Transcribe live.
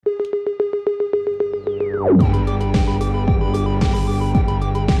This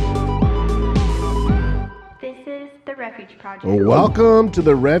is the Refuge Project. Welcome to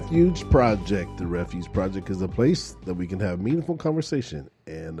the Refuge Project. The Refuge Project is a place that we can have meaningful conversation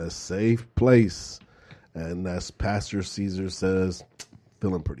and a safe place. And as Pastor Caesar says,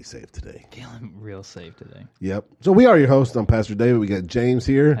 feeling pretty safe today. Feeling real safe today. Yep. So we are your hosts. I'm Pastor David. We got James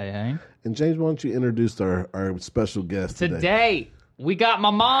here. Hey, hey. And James, why don't you introduce our special guest today? Today, we got my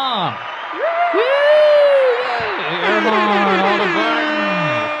mom. Woo! Her mom, all the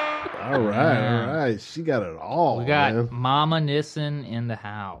buttons. All right. She got it all. We got man. Mama Nissen in the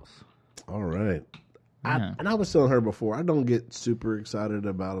house. All right. Yeah. I was telling her before, I don't get super excited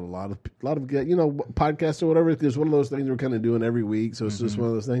about a lot of podcasts or whatever. It's one of those things we're kind of doing every week, so it's just one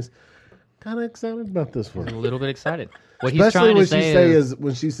of those things. Kind of excited about this one. A little bit excited. What Especially he's trying to say is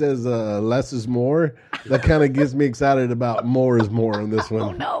when she says less is more. That kind of gets me excited about more is more on this one.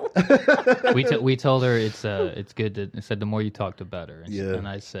 Oh no! we told her it's good to. It said the more you talk, the better. And, Yeah. and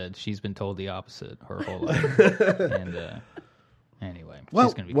I said she's been told the opposite her whole life. And anyway, Well,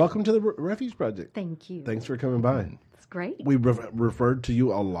 she's gonna be welcome to the Refuge Project. Thank you. Thanks for coming by. It's great. We referred to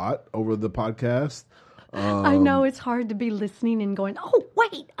you a lot over the podcast. I know it's hard to be listening and going, oh,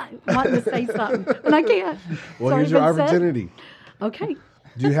 wait, I want to say something, and I can't. Well, It's here's your already been said. opportunity. Okay.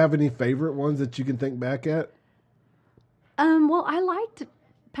 Do you have any favorite ones that you can think back at? Well, I liked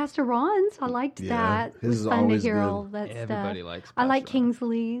Pastor Ron's. I liked Yeah, that. It his was is fun to always hear good. all that stuff. Everybody likes I like Pastor Ron.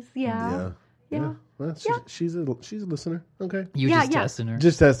 Kingsley's. Yeah. Yeah. Well, she's a listener. Okay. you Yeah, just yeah. testing her.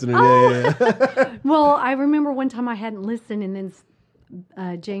 Just testing her. Yeah. Well, I remember one time I hadn't listened, and then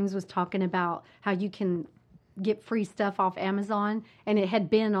James was talking about how you can get free stuff off Amazon, and it had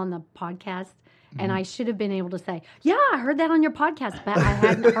been on the podcast. And I should have been able to say, yeah, I heard that on your podcast, but I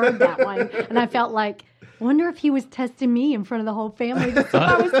hadn't heard that one. And I felt like, wonder if he was testing me in front of the whole family to see if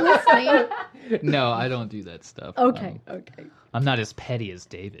I was listening. No, I don't do that stuff. Okay, okay. I'm not as petty as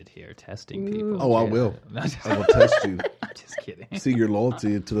David here, testing people. Oh, I will. No, just, I will test you. I'm just kidding. See your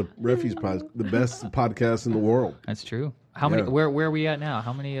loyalty to the Refuge Podcast, the best podcast in the world. That's true. How many? Yeah. Where are we at now?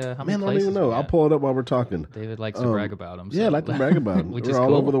 How many? How many Man, I don't places? even know. we I'll at? pull it up while we're talking. David likes to brag about them. Yeah, I like to brag about them. Which We're is all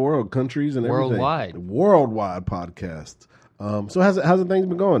cool. over the world, countries and everything. Worldwide podcast. So how's things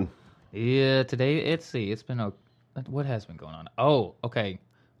been going? Yeah, today it's been what has been going on? Oh, okay.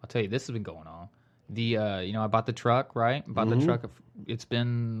 I'll tell you, this has been going on. The I bought the truck, right? Bought the truck. It's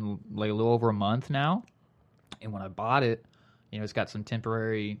been like a little over a month now, and when I bought it, it's got some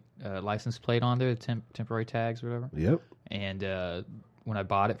temporary license plate on there, temporary tags or whatever. Yep. And when I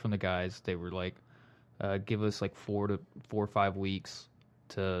bought it from the guys, they were like, give us like 4 or 5 weeks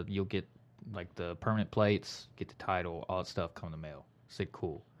to you'll get like the permanent plates, get the title, all that stuff come in the mail. I said,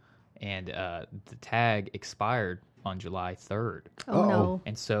 cool. And the tag expired on July 3rd. Oh, no.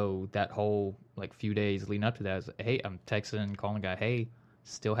 And so that whole like few days leading up to that, I was like, hey, I'm texting, calling the guy, hey,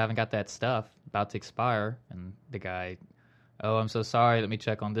 still haven't got that stuff, about to expire. And the guy, oh, I'm so sorry, let me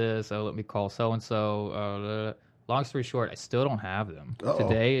check on this. Oh, let me call so-and-so. Long story short, I still don't have them. Uh-oh.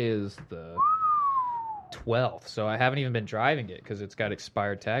 Today is the 12th, so I haven't even been driving it because it's got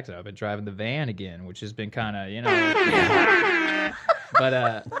expired tags. I've been driving the van again, which has been kind of,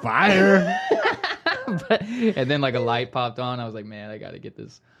 but Fire. and then like a light popped on. I was like, man, I got to get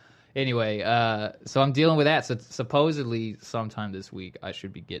this. Anyway, so I'm dealing with that. So supposedly sometime this week I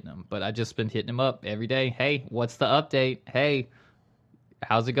should be getting them, but I just been hitting them up every day. Hey, what's the update? Hey,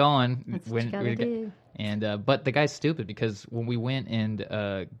 how's it going? That's what you gotta do. And but the guy's stupid because when we went and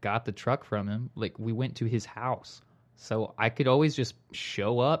got the truck from him, like we went to his house, so I could always just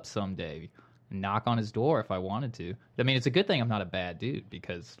show up someday, and knock on his door if I wanted to. I mean, it's a good thing I'm not a bad dude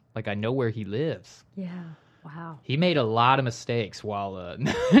because like I know where he lives. Yeah. Wow. He made a lot of mistakes while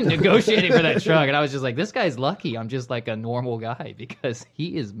negotiating for that truck, and I was just like, this guy's lucky. I'm just like a normal guy because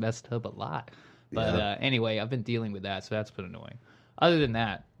he is messed up a lot. But anyway, I've been dealing with that, so that's been annoying. Other than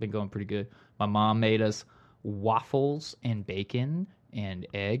that, been going pretty good. My mom made us waffles and bacon and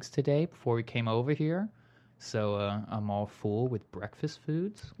eggs today before we came over here. So I'm all full with breakfast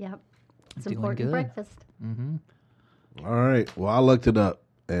foods. Yep. It's Doing important good. breakfast. All right. Well, I looked it up,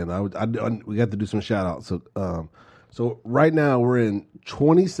 and we got to do some shout outs. So right now we're in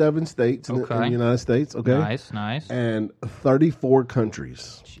 27 states in the United States. Okay. Nice. And 34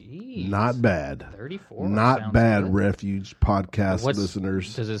 countries. Jeez. Not bad. 34. Not sounds bad, good. Refuge podcast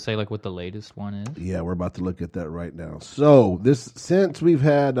listeners. Does it say like what the latest one is? Yeah, we're about to look at that right now. So since we've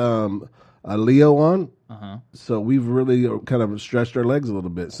had a Leo on, so we've really kind of stretched our legs a little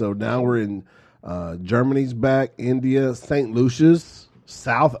bit. So now we're in Germany's back, India, St. Lucia's,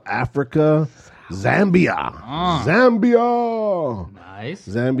 South Africa, Zambia. Zambia. Nice.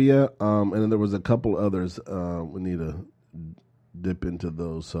 Zambia, and then there was a couple others. We need to dip into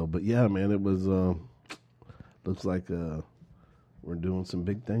those. So, but yeah, man, it was looks like we're doing some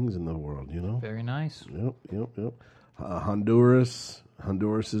big things in the world. Very nice. Yep. Honduras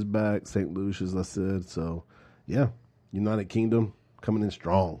is back. St. Lucia, as I said. So, yeah, United Kingdom coming in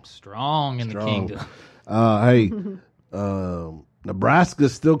strong. Strong in the kingdom. Hey,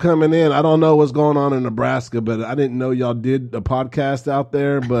 Nebraska's still coming in. I don't know what's going on in Nebraska, but I didn't know y'all did a podcast out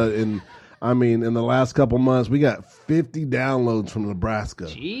there. But in the last couple months, we got 50 downloads from Nebraska.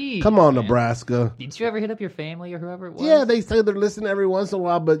 Jeez, come on, man. Nebraska. Did you ever hit up your family or whoever it was? Yeah, they say they're listening every once in a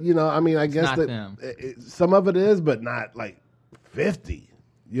while, but I guess not that them. Some of it is, but not like 50.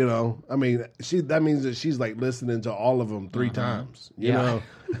 That means that she's like listening to all of them 3 times. You know.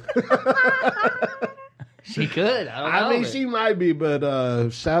 She could. I don't know. She might be,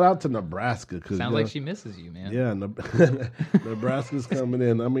 but shout out to Nebraska. Sounds like she misses you, man. Yeah, Nebraska's coming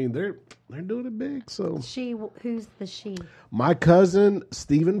in. They're doing it big. So who's the she? My cousin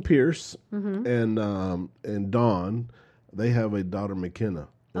Stephen Pierce and Dawn, they have a daughter McKenna.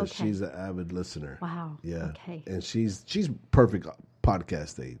 And she's an avid listener. Wow. Yeah. Okay. And she's perfect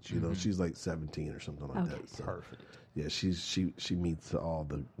podcast age. She's like 17 or something like that. So, perfect. Yeah, she meets all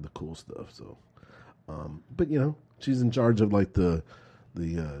the cool stuff. So. But she's in charge of like the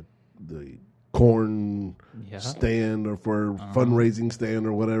corn stand or for fundraising stand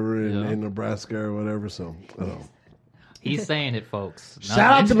or whatever in Nebraska or whatever. So he's saying it, folks.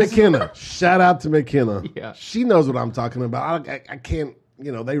 Shout out to McKenna. Shout out to McKenna. Yeah, she knows what I'm talking about. I can't.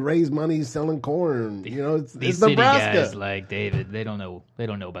 They raise money selling corn. It's these Nebraska. City guys like David, they don't know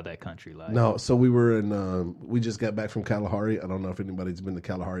about that country life. No, so we were in. We just got back from Kalahari. I don't know if anybody's been to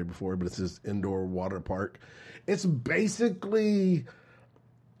Kalahari before, but it's this indoor water park. It's basically.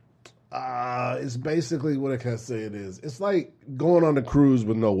 What can I say? It is. It's like going on a cruise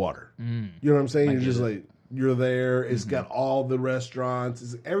with no water. You know what I'm saying? You're just like you're there. It's got all the restaurants.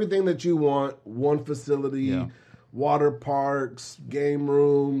 It's everything that you want. One facility. Yeah. Water parks, game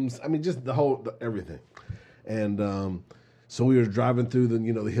rooms. Just the everything. And so we were driving through the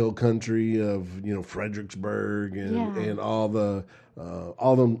the hill country of Fredericksburg and all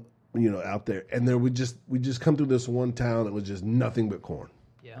them out there. And there we just come through this one town that was just nothing but corn.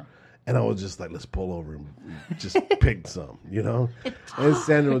 Yeah. And I was just like, let's pull over and just pick some, And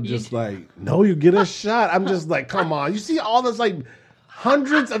Sandra was just like, no, you get a shot. I'm just like, come on. You see all this like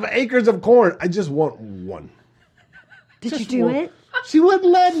hundreds of acres of corn. I just want one. Did you do it? She wouldn't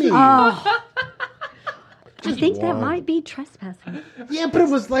let me. I think that might be trespassing. Yeah, but it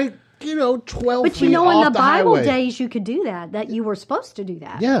was like, 12 but feet in off the Bible highway. Days, you could do that you were supposed to do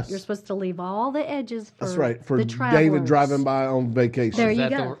that. Yes. You're supposed to leave all the edges for That's right, for the David driving by on vacation. There Is you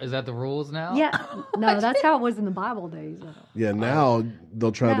that go. is that the rules now? Yeah. No, that's how it was in the Bible days. Yeah, now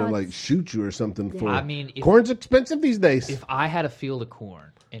they'll try to Now like shoot you or something for. Corn's expensive these days. If I had a field of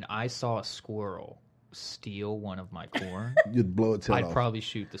corn and I saw a squirrel steal one of my corn, you'd blow its head off. I'd probably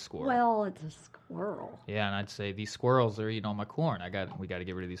shoot the squirrel. Well, it's a squirrel. Yeah, and I'd say these squirrels are eating all my corn. We got to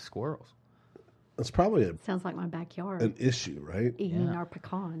get rid of these squirrels. That's probably sounds like my backyard. An issue, right? Eating our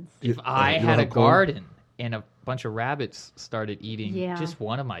pecans. If I had a garden and a bunch of rabbits started eating just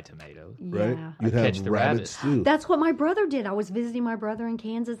one of my tomatoes, right? You'd have catch the rabbits too. That's what my brother did. I was visiting my brother in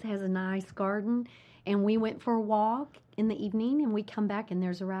Kansas. Has a nice garden, and we went for a walk in the evening, and we come back and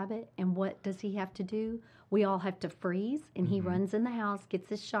there's a rabbit. And what does he have to do? We all have to freeze, and he runs in the house, gets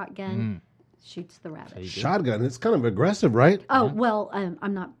his shotgun, shoots the rabbit. Shotgun? It's kind of aggressive, right? Oh, well,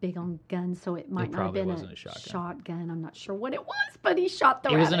 I'm not big on guns, so it might not have been wasn't a shotgun. I'm not sure what it was, but he shot the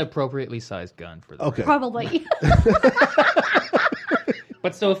rabbit. It was an appropriately sized gun for the rabbit. Probably.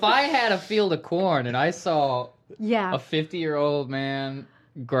 But so if I had a field of corn and I saw a yeah. 50-year-old man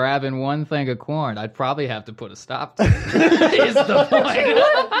grabbing one thing of corn, I'd probably have to put a stop to it. Is the point.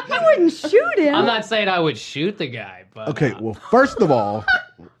 You wouldn't shoot him. I'm not saying I would shoot the guy, but Okay, well, first of all,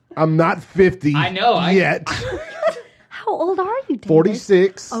 I'm not 50 I know, yet. How old are you, David?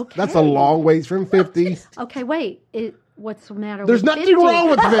 46. Okay. That's a long ways from 50. Okay, wait. What's the matter There's with nothing 50? wrong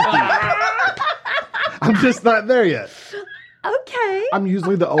with 50. I'm just not there yet. Okay. I'm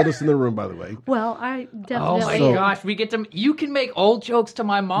usually the oldest in the room, by the way. Well, I oh definitely... my gosh, we get to you can make old jokes to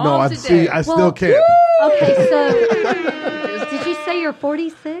my mom No, I today. see. I still can't. Okay, so did you say you're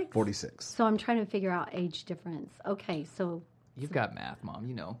 46? 46. So I'm trying to figure out age difference. Okay, so... You've got math, Mom,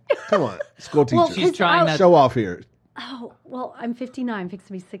 you know. Come on, school teacher. Well, She's trying that. Show off here. Oh, well, I'm 59, fixing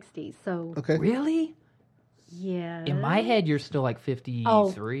to be 60, so... Okay. Really? Yeah. In my head, you're still like 53.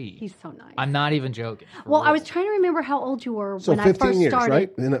 Oh, he's so nice. I'm not even joking. Well, I was trying to remember how old you were So when I 15 first years, started. right?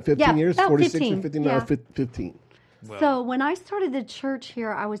 Isn't it 15 Yeah, years? about 46 15, and 59 yeah. 15. So when I started the church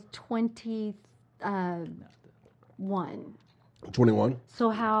here, I was 21. 21.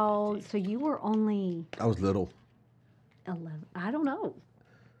 So you were only I was little. 11. I don't know.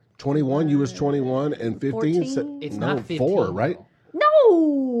 21, you was 21, and 15. 14? It's no, not 15, 4, right?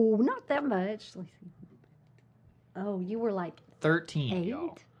 No, not that much. Let me see. Oh, you were like 13, 8?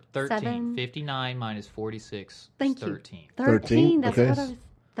 y'all. 13. 7? 59 minus 46 Thank is you. 13. 13. That's okay. what I was.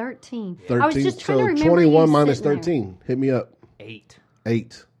 13. 13. I was just trying to so remember 21 you minus sitting there. 13. Hit me up. 8.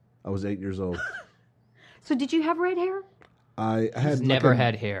 8. I was 8 years old. So did you have red hair? I He's had never like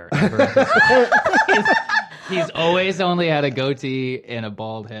had hair. Ever. He's always only had a goatee and a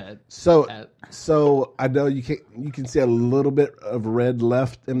bald head. So I know you can see a little bit of red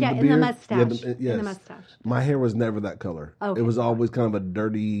left in Yeah, the in the beard. mustache. Yes. In the mustache. My hair was never that color. Okay. It was always kind of a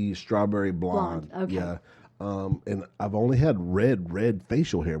dirty strawberry blonde. Okay. Yeah. And I've only had red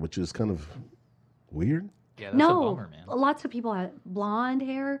facial hair, which is kind of weird. Yeah, that's a No, bummer, man. lots of people have blonde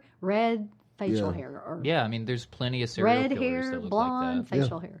hair, red facial hair, or Yeah, I mean, there's plenty of serial red killers hair, that look blonde like that.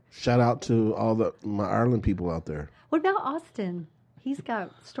 facial hair. Shout out to all my Ireland people out there. What about Austin? He's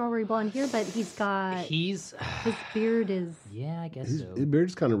got strawberry blonde hair, but his beard is. Yeah, I guess His so.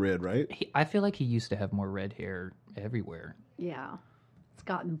 beard's kind of red, right? I feel like he used to have more red hair everywhere. Yeah, it's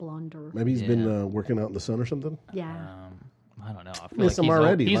gotten blonder. Maybe he's been working out in the sun or something. Yeah, I don't know. I feel Miss like him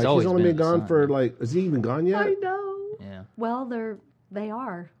already. He's Like, always only been in the gone sun. for is he even gone yet? I know. Yeah, Well, they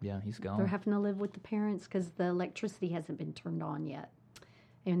are. yeah, he's They're gone. having to live with the parents because the electricity hasn't been turned on yet.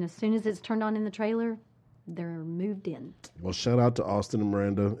 And as soon as it's turned on in the trailer, they're moved in. Well, shout out to Austin and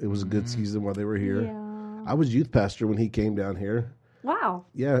Miranda. It was a good season while they were here. Yeah. I was youth pastor when he came down here. Wow.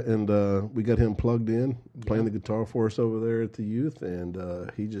 Yeah, and we got him plugged in, playing the guitar for us over there at the youth,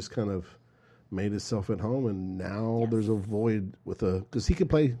 and he just kind of made himself at home. And now there's a void because he could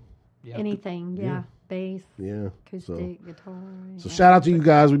play. Yep. Anything. Yeah. Bass, Yeah, acoustic, guitar. so yeah. shout out to you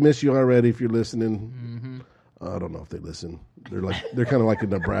guys. We miss you already. If you're listening, I don't know if they listen. They're kind of like in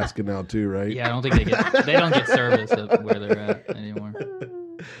Nebraska now too, right? Yeah, I don't think they don't get service up where they're at anymore.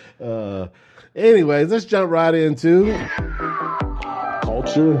 Anyways, let's jump right into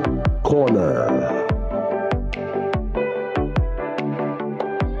Culture Corner.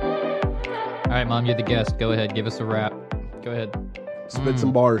 All right, Mom, you're the guest. Go ahead, give us a rap. Go ahead. Spit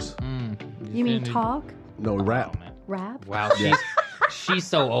some bars. You mean talk? No, rap. man. Rap? Wow, she's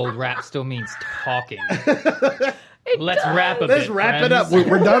so old. Rap still means talking. Let's wrap a bit. Let's wrap it up. friends.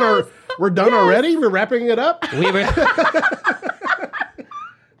 We're done. We're done already. We're wrapping it up.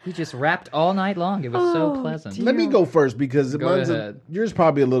 We just rapped all night long. It was so pleasant. Let me go first because Go ahead. yours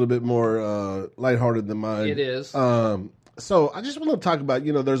probably a little bit more lighthearted than mine. It is. So I just want to talk about,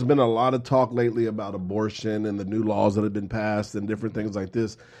 there's been a lot of talk lately about abortion and the new laws that have been passed and different things like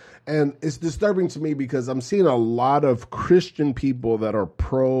this. And it's disturbing to me because I'm seeing a lot of Christian people that are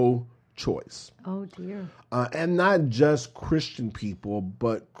pro-choice. Oh, dear. And not just Christian people,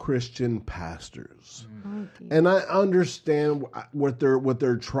 but Christian pastors. Oh, dear. And I understand what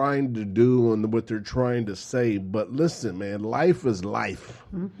they're trying to do and what they're trying to say. But listen, man, life is life.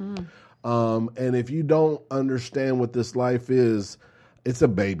 Mm-hmm. And if you don't understand what this life is, it's a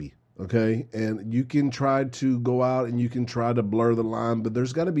baby. Okay. And you can try to go out and you can try to blur the line, but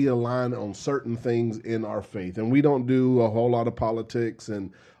there's got to be a line on certain things in our faith. And we don't do a whole lot of politics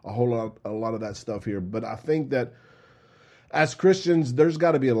and a lot of that stuff here. But I think that as Christians, there's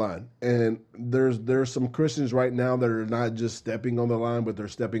got to be a line. And there's some Christians right now that are not just stepping on the line, but they're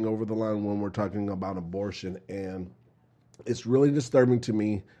stepping over the line when we're talking about abortion. And it's really disturbing to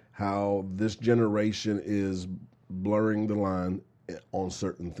me how this generation is blurring the line on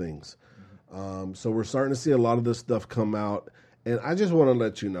certain things. So we're starting to see a lot of this stuff come out. And I just want to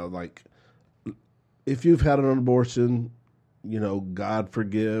let you know, like, if you've had an abortion, God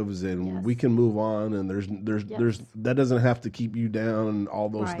forgives and we can move on. And there's that doesn't have to keep you down and all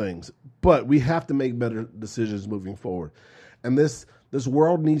those things. But we have to make better decisions moving forward. And this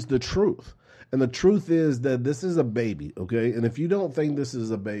world needs the truth. And the truth is that this is a baby, okay? And if you don't think this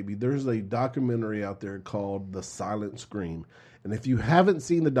is a baby, there's a documentary out there called The Silent Scream. And if you haven't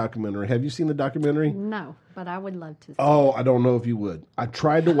seen the documentary, have you seen the documentary? No, but I would love to see. Oh, I don't know if you would. I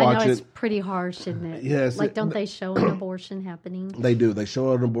tried to watch I know it's it. pretty harsh, isn't it? Yes. Like, don't they show an abortion happening? They do. They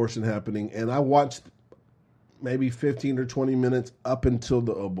show an abortion happening. And I watched maybe 15 or 20 minutes up until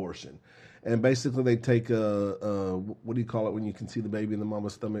the abortion. And basically they take what do you call it when you can see the baby in the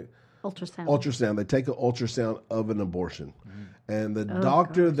mama's stomach? Ultrasound. They take an ultrasound of an abortion. And the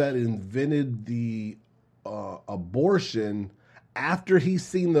doctor that invented the abortion, after he's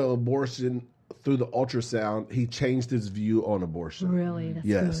seen the abortion through the ultrasound, he changed his view on abortion. Really? That's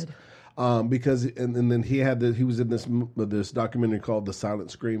yes. good. Because and then he was in this documentary called The Silent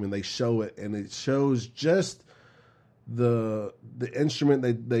Scream, and they show it, and it shows just the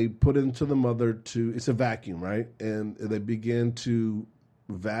instrument they put into the mother it's a vacuum, right? And they begin to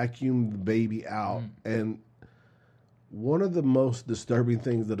vacuum the baby out. And one of the most disturbing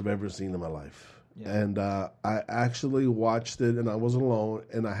things that I've ever seen in my life. Yeah. And I actually watched it, and I was alone,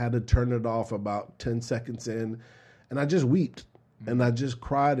 and I had to turn it off about 10 seconds in, and I just wept. And I just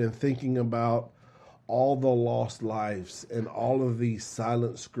cried and thinking about all the lost lives and all of these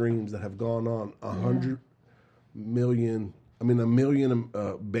silent screams that have gone on. 100 million, a million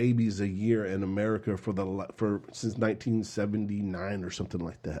babies a year in America since 1979 or something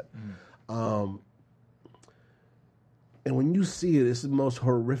like that. And when you see it, it's the most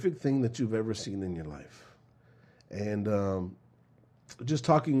horrific thing that you've ever seen in your life. And just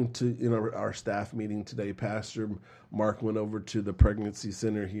talking to our staff meeting today, Pastor Mark went over to the pregnancy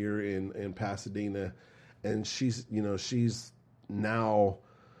center here in Pasadena, and she's now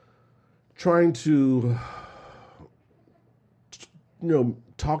trying to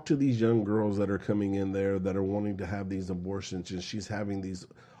talk to these young girls that are coming in there that are wanting to have these abortions, and she's having these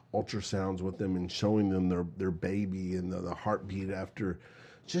ultrasounds with them and showing them their baby and the heartbeat after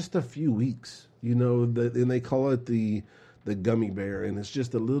just a few weeks, and they call it the gummy bear, and it's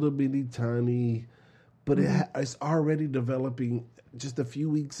just a little bitty tiny, but it's already developing just a few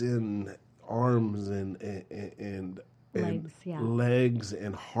weeks in arms and legs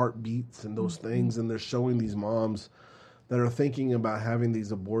and heartbeats and those things. And they're showing these moms that are thinking about having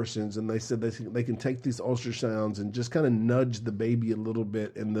these abortions, and they said they can take these ultrasounds and just kind of nudge the baby a little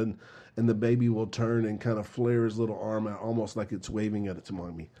bit, and the baby will turn and kind of flare his little arm out, almost like it's waving at its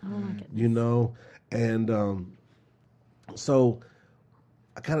mommy. Oh my goodness. And so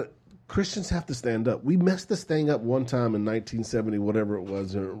Christians have to stand up. We messed this thing up one time in 1970, whatever it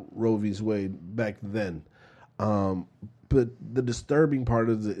was, Roe v. Wade back then. But the disturbing part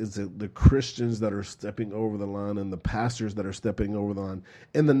is the Christians that are stepping over the line and the pastors that are stepping over the line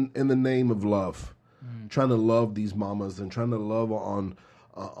in the name of love, trying to love these mamas and trying to love on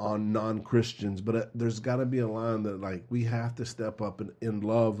non-Christians. But there's got to be a line that we have to step up in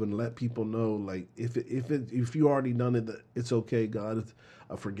love and let people know if you already done it, that it's okay. God is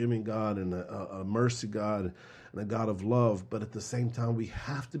a forgiving God and a mercy God and a God of love. But at the same time, we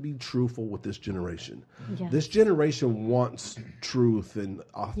have to be truthful with this generation. Yes. This generation wants truth and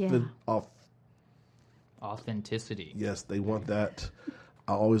authenticity. Yes, they want that.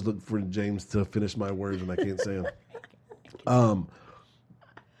 I always look for James to finish my words when I can't say them.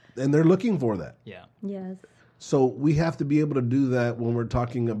 And they're looking for that. Yeah. Yes. So we have to be able to do that when we're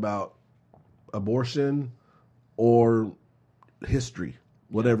talking about abortion or history,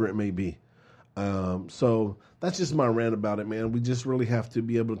 whatever it may be. So that's just my rant about it, man. We just really have to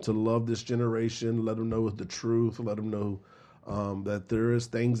be able to love this generation, let them know the truth, let them know that there is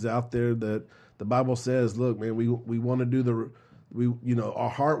things out there that the Bible says, look, man, we want to do our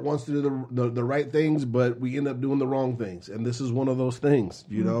heart wants to do the right things, but we end up doing the wrong things. And this is one of those things,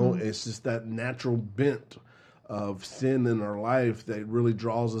 It's just that natural bent of sin in our life that really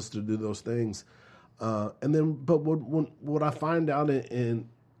draws us to do those things. But what I find out in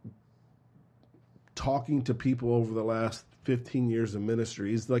talking to people over the last 15 years of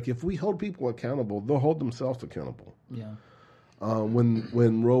ministry is if we hold people accountable, they'll hold themselves accountable. Yeah.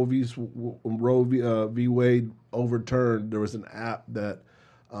 When Roe v. Wade overturned, there was an app that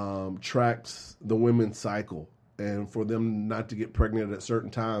tracks the women's cycle, and for them not to get pregnant at certain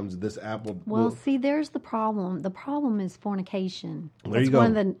times, this app will. See, there's the problem. The problem is fornication. There it's you go.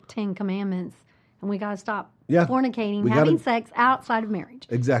 One of the 10 Commandments, and we got to stop fornicating, having sex outside of marriage.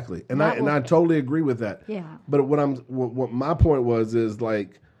 Exactly, and I totally agree with that. Yeah. But what my point is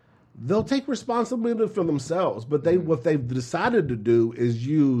they'll take responsibility for themselves, but what they've decided to do is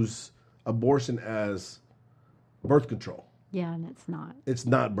use abortion as birth control. Yeah, and it's not. It's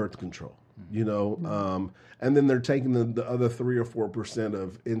not birth control, and then they're taking the other 3 or 4%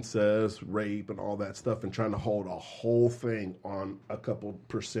 of incest, rape, and all that stuff, and trying to hold a whole thing on a couple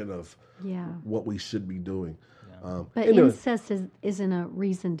percent of what we should be doing. But incest isn't a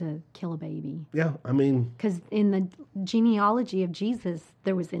reason to kill a baby. Yeah, because in the genealogy of Jesus,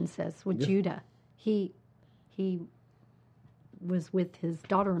 there was incest with Judah. He was with his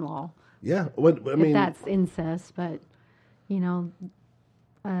daughter-in-law. Yeah, if that's incest, but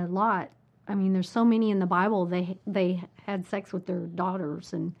a lot. There's so many in the Bible. They had sex with their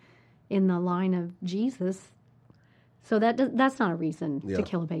daughters, and in the line of Jesus, so that's not a reason to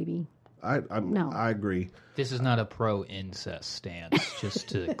kill a baby. I agree. This is not a pro-incest stance, just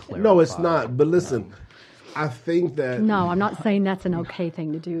to clarify. No, it's not. But listen, I think that No, I'm not saying that's an okay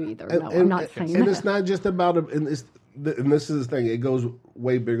thing to do either. No, I'm not saying and that. it's not just about and this is the thing. It goes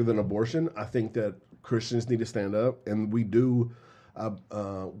way bigger than abortion. I think that Christians need to stand up, and we do.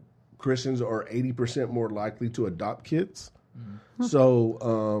 Christians are 80% more likely to adopt kids.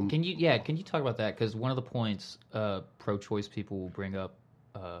 So, Can you talk about that? Because one of the points pro-choice people will bring up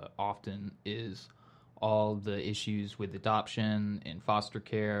often is all the issues with adoption and foster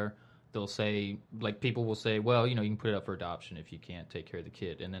care. They'll say, like, people will say, well, you can put it up for adoption if you can't take care of the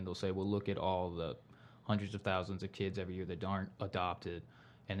kid. And then they'll say, well, look at all the hundreds of thousands of kids every year that aren't adopted.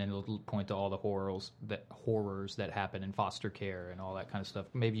 And then they'll point to all the horrors that happen in foster care and all that kind of stuff.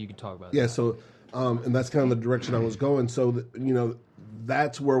 Maybe you could talk about that. Yeah, so, and that's kind of the direction I was going. So,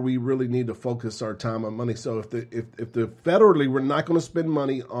 that's where we really need to focus our time and money. So if the federally we're not going to spend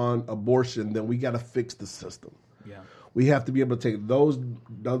money on abortion, then we got to fix the system. Yeah. We have to be able to take those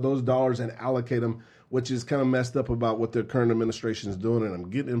dollars and allocate them, which is kind of messed up about what the current administration is doing. And I'm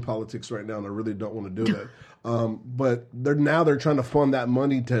getting in politics right now, and I really don't want to do that. But they're trying to fund that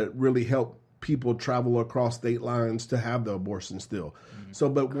money to really help people travel across state lines to have the abortion still. So,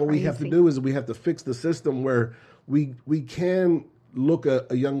 but what we have to do is we have to fix the system where we can look a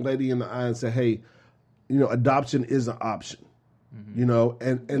young lady in the eye and say, hey, adoption is an option.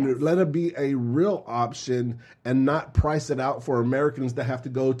 And let it be a real option and not price it out for Americans that have to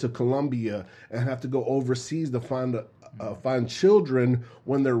go to Colombia and have to go overseas to find children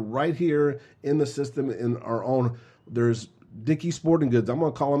when they're right here in the system in our own. There's Dickey Sporting Goods. I'm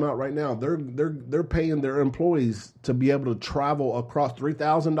going to call them out right now. They're paying their employees to be able to travel across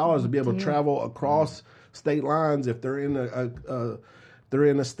 $3,000 to be able to travel across state lines if they're in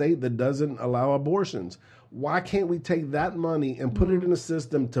a state that doesn't allow abortions. Why can't we take that money and put it in a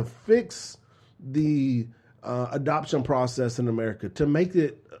system to fix the adoption process in America, to make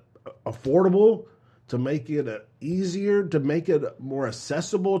it affordable, to make it easier, to make it more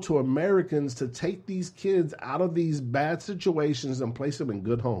accessible to Americans to take these kids out of these bad situations and place them in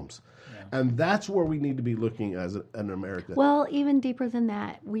good homes? Yeah. And that's where we need to be looking as in America. Well, even deeper than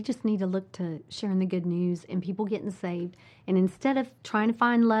that, we just need to look to sharing the good news and people getting saved. And instead of trying to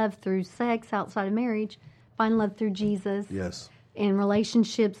find love through sex outside of marriage, find love through Jesus. Yes. And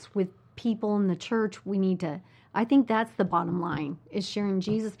relationships with people in the church. I think that's the bottom line, is sharing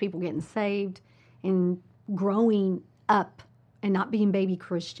Jesus, people getting saved and growing up and not being baby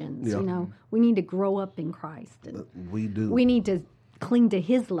Christians. Yeah. We need to grow up in Christ. And we do. We need to cling to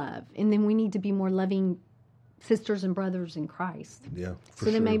his love. And then we need to be more loving sisters and brothers in Christ. Yeah, for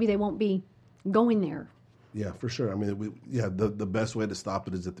sure. Then maybe they won't be going there. Yeah, for sure. I mean, the best way to stop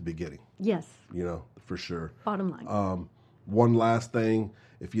it is at the beginning. Yes. For sure. Bottom line. One last thing,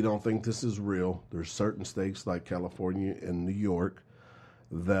 if you don't think this is real, there's certain states like California and New York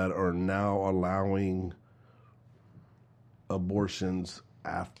that are now allowing abortions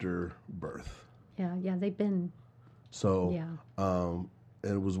after birth. Yeah, they've been. So,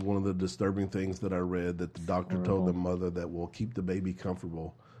 it was one of the disturbing things that I read, that the doctor told the mother that we'll keep the baby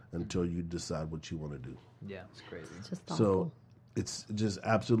comfortable until you decide what you want to do. Yeah, it's crazy. It's just awful. So it's just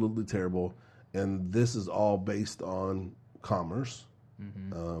absolutely terrible. And this is all based on commerce,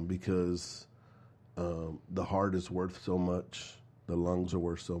 because the heart is worth so much, the lungs are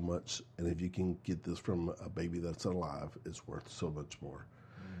worth so much, and if you can get this from a baby that's alive, it's worth so much more.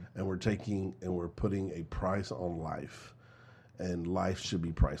 And we're putting a price on life, and life should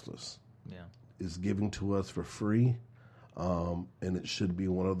be priceless. Yeah, It's given to us for free, and it should be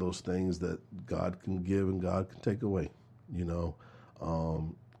one of those things that God can give and God can take away, and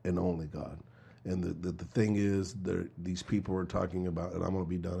only God. And the thing is, these people are talking about, and I'm going to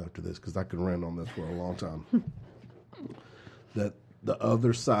be done after this because I can rant on this for a long time, that the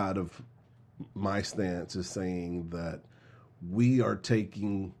other side of my stance is saying that we are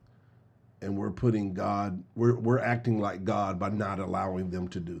taking and we're putting God, we're acting like God by not allowing them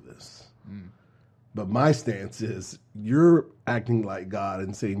to do this. But my stance is you're acting like God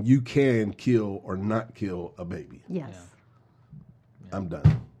and saying you can kill or not kill a baby. Yes. Yeah. I'm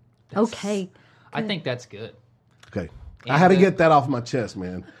done. Okay. I think that's good. Okay. I had to get that off my chest,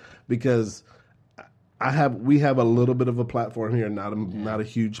 man, because we have a little bit of a platform here, not a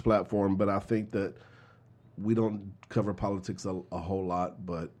huge platform, but I think that we don't cover politics a whole lot,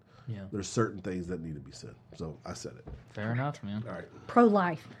 but there's certain things that need to be said. So I said it. Fair enough, man. All right.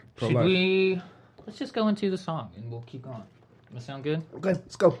 Pro-life. Let's just go into the song and we'll keep going. Does that sound good? Okay,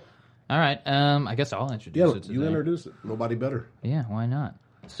 let's go. All right. I guess I'll introduce it today. You introduce it. Nobody better. Yeah, why not?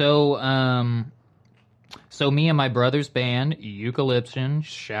 So me and my brother's band, Eucalyptian,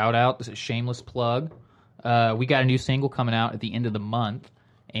 shout out, this is a shameless plug. We got a new single coming out at the end of the month,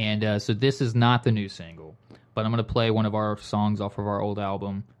 And so this is not the new single, but I'm going to play one of our songs off of our old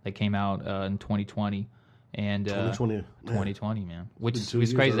album that came out in 2020. And 2020, man. Which is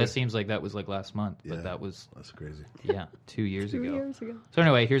crazy. Already. That seems like that was like last month, but that's crazy. Yeah, 2 years ago. 2 years ago. So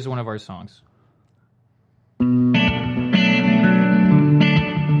anyway, here's one of our songs.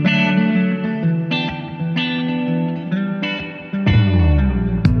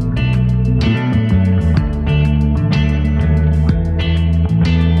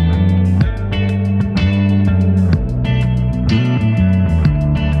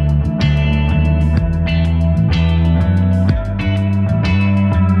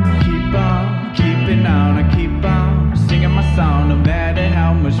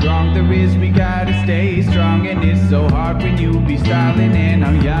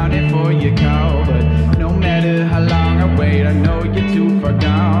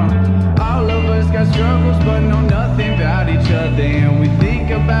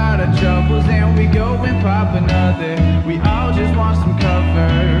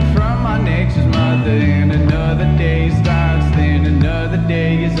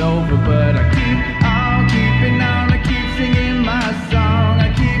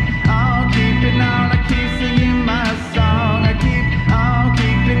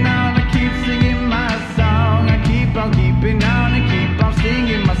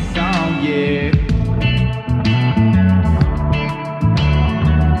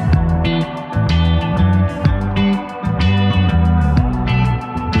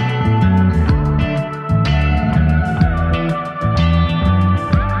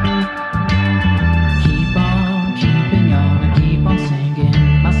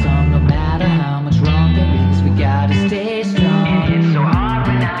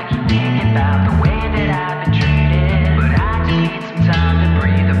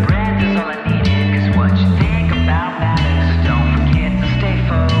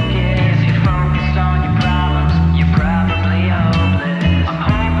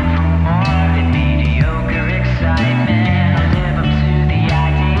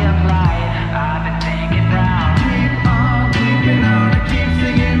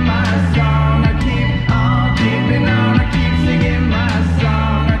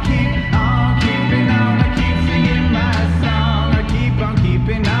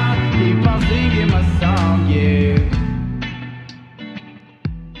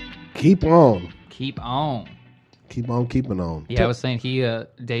 Keep on. Keep on. Keep on keeping on. Yeah, I was saying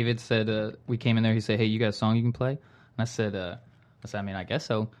David said, we came in there, he said, hey, you got a song you can play? And I said, I mean, I guess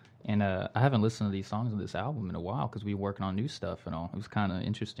so. And I haven't listened to these songs on this album in a while because we were working on new stuff and all. It was kind of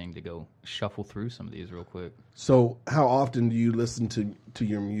interesting to go shuffle through some of these real quick. So how often do you listen to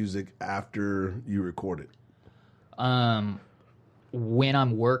your music after you record it? When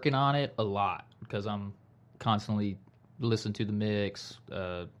I'm working on it, a lot because I'm constantly listening to the mix,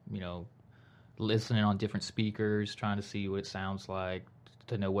 listening on different speakers, trying to see what it sounds like,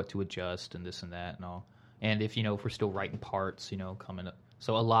 to know what to adjust and this and that and all. And if we're still writing parts, coming up.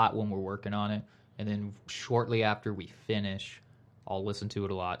 So a lot when we're working on it. And then shortly after we finish, I'll listen to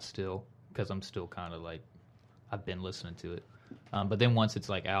it a lot still because I'm still kind of like, I've been listening to it. But then once it's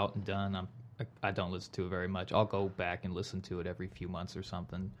like out and done, I don't listen to it very much. I'll go back and listen to it every few months or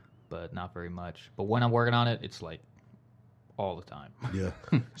something, but not very much. But when I'm working on it, it's like all the time. Yeah.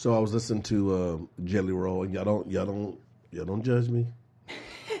 So I was listening to Jelly Roll, and y'all don't judge me.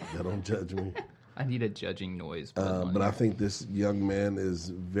 Y'all don't judge me. I need a judging noise. But I think this young man is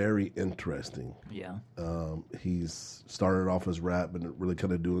very interesting. Yeah. He's started off as rap and really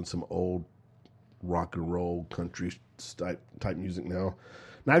kind of doing some old rock and roll country type music now.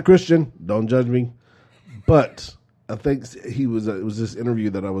 Not Christian, don't judge me. But I think it was this interview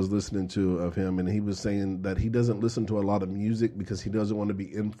that I was listening to of him, and he was saying that he doesn't listen to a lot of music because he doesn't want to be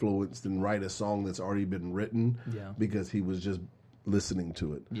influenced and write a song that's already been written. Yeah. Because he was just listening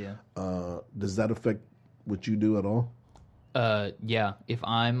to it. Yeah. Does that affect what you do at all? Yeah. If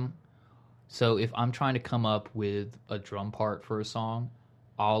I'm trying to come up with a drum part for a song,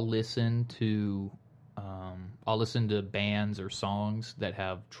 I'll listen to bands or songs that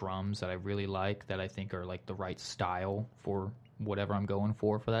have drums that I really like, that I think are like the right style for whatever I'm going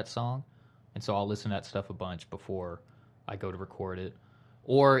for that song. And so I'll listen to that stuff a bunch before I go to record it.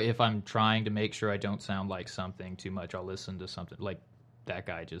 Or if I'm trying to make sure I don't sound like something too much, I'll listen to something like that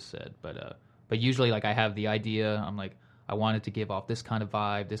guy just said. But usually, like, I have the idea. I'm like, I want it to give off this kind of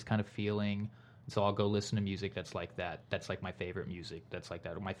vibe, this kind of feeling. And so I'll go listen to music that's like that. That's like my favorite music that's like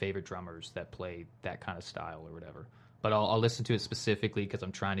that, or my favorite drummers that play that kind of style or whatever. But I'll listen to it specifically because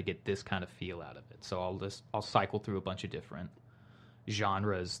I'm trying to get this kind of feel out of it. So I'll cycle through a bunch of different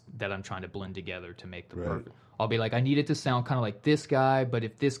genres that I'm trying to blend together to make the Right. perfect. I'll be like, I need it to sound kind of like this guy, but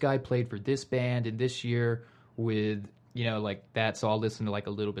if this guy played for this band in this year with, like that, so I'll listen to like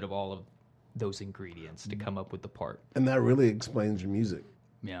a little bit of all of those ingredients to come up with the part. And that really explains your music.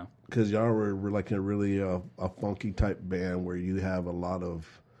 Yeah. Because y'all were like a really a funky type band where you have a lot of,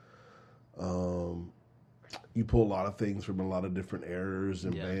 you pull a lot of things from a lot of different eras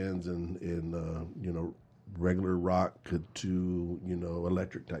and bands and regular rock to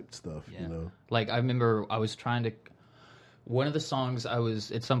electric type stuff. Yeah. Like I remember I was trying to, one of the songs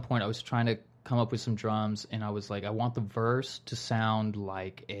at some point I was trying to come up with some drums, and I was like, I want the verse to sound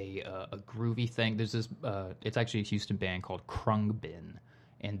like a groovy thing. There's this, it's actually a Houston band called Krungbin,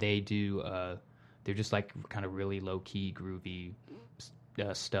 and they do, they're just like kind of really low key groovy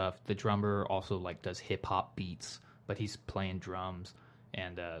stuff. The drummer also like does hip hop beats, but he's playing drums.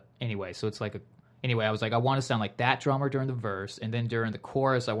 And anyway, so it's like I was like, I want to sound like that drummer during the verse, and then during the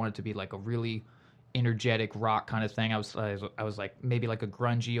chorus, I want it to be like a really energetic rock kind of thing. I was like maybe like a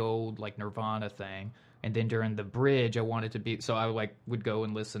grungy old like Nirvana thing, and then during the bridge, I wanted to be. So I would go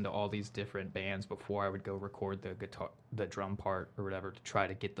and listen to all these different bands before I would go record the drum part or whatever to try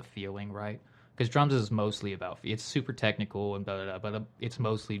to get the feeling right. Because drums is mostly about it's super technical and blah, blah, blah, but it's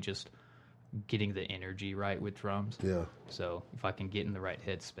mostly just getting the energy right with drums. Yeah. So if I can get in the right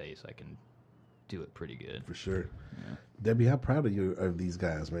headspace, I can do it pretty good. For sure. Yeah. Debbie, how proud are you of these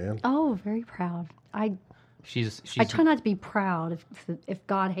guys, man? Oh, very proud. I try not to be proud if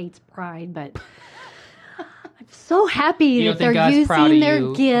God hates pride, but I'm so happy that they're using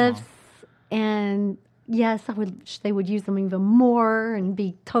their gifts. And yes, I wish they would use them even more and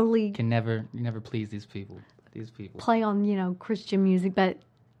be totally. You never please these people. Play on Christian music, but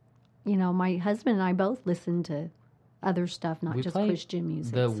my husband and I both listen to other stuff, not just Christian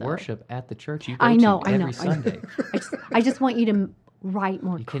music. The worship at the church you go to every Sunday. I just want you to write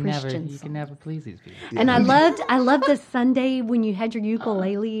more Christian songs. You can never please these people. Yeah. And I loved the Sunday when you had your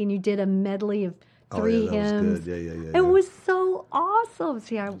ukulele and you did a medley of 3 hymns. That was good. Yeah. It was so awesome.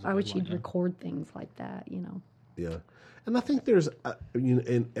 See, I wish you'd record things like that, Yeah. And I think there's,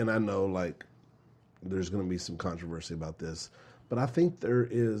 and I know like there's going to be some controversy about this, but I think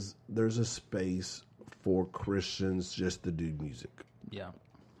there's a space for Christians just to do music. Yeah.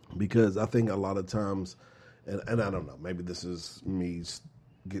 Because I think a lot of times, and I don't know, maybe this is me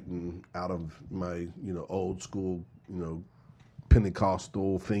getting out of my, old school,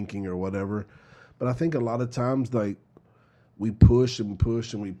 Pentecostal thinking or whatever. But I think a lot of times, like, we push and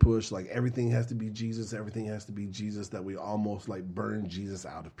push and we push, like, everything has to be Jesus, that we almost, like, burn Jesus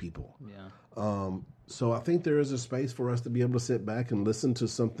out of people. Yeah. So I think there is a space for us to be able to sit back and listen to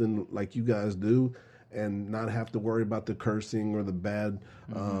something like you guys do and not have to worry about the cursing or the bad,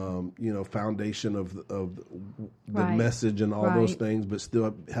 foundation of the message and all those things, but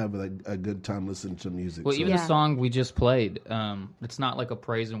still have a good time listening to music. Well, even the song we just played, it's not like a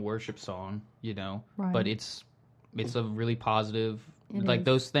praise and worship song, but it's a really positive.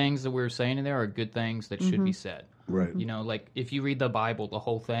 Those things that we're saying in there are good things that should be said. Right. Like if you read the Bible, the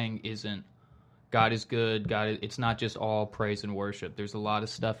whole thing isn't God is good. It's not just all praise and worship. There's a lot of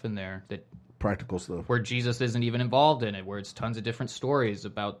stuff in there that. Practical stuff where Jesus isn't even involved in it, where it's tons of different stories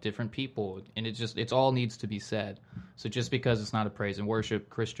about different people, and it all needs to be said. So just because it's not a praise and worship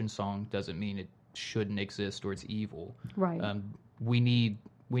Christian song doesn't mean it shouldn't exist or it's evil. Right. We need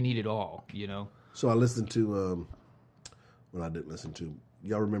it all, So I listened to I didn't listen to.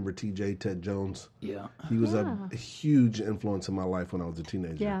 Y'all remember TJ Ted Jones? Yeah. He was a huge influence in my life when I was a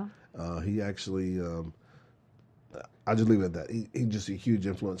teenager. Yeah. He actually. I just leave it at that. He's just a huge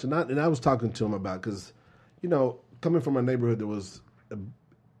influence, and I was talking to him about because, coming from a neighborhood that was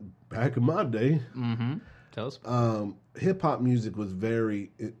back in my day. Mm-hmm. Tell us. Hip hop music was very,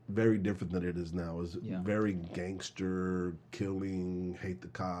 very different than it is now. It was very gangster, killing, hate the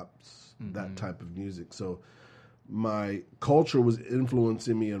cops, that type of music. So my culture was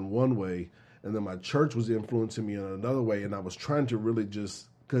influencing me in one way, and then my church was influencing me in another way. And I was trying to really just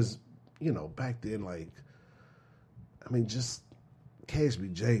because back then just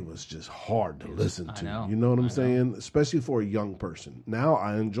KSBJ was just hard to listen to. You know what I'm saying? Especially for a young person. Now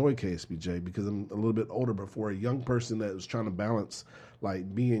I enjoy KSBJ because I'm a little bit older, but for a young person that was trying to balance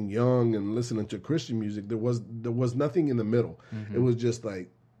like being young and listening to Christian music, there was nothing in the middle. Mm-hmm. It was just like,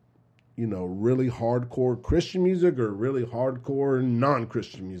 really hardcore Christian music or really hardcore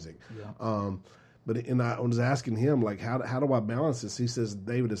non-Christian music. Yeah. But I was asking him like, how do I balance this? He says,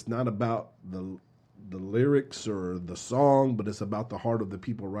 David, it's not about the lyrics or the song, but it's about the heart of the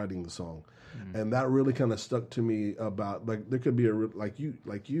people writing the song. Mm-hmm. And that really kind of stuck to me about like there could be like you.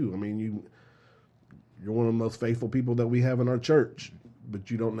 I mean, you're one of the most faithful people that we have in our church.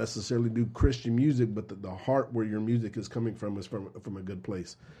 but you don't necessarily do Christian music, but the heart where your music is coming from is from a good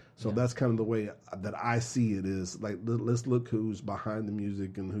place. So that's kind of the way that I see it is like, let's look who's behind the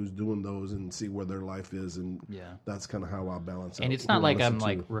music and who's doing those and see where their life is. And that's kind of how I balance out. And it's not like I'm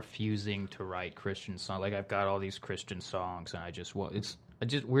like refusing to write Christian songs. Like I've got all these Christian songs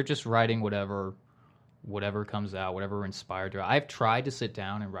and we're just writing whatever comes out, whatever we're inspired to. I've tried to sit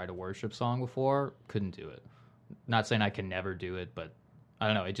down and write a worship song before, couldn't do it. Not saying I can never do it, but I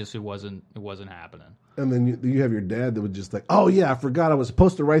don't know. It wasn't happening. And then you have your dad that was just like, oh yeah, I forgot I was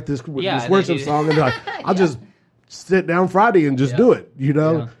supposed to write this worship song, and like, I'll just sit down Friday and just do it. You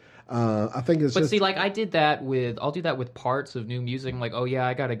know, I think it's. But see, like I'll do that with parts of new music. I'm like, oh yeah,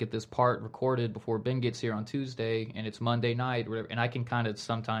 I got to get this part recorded before Ben gets here on Tuesday, and it's Monday night, or whatever. And I can kind of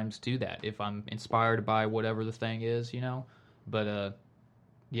sometimes do that if I'm inspired by whatever the thing is, you know. But I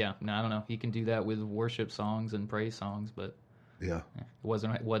don't know. He can do that with worship songs and praise songs, but. Yeah, it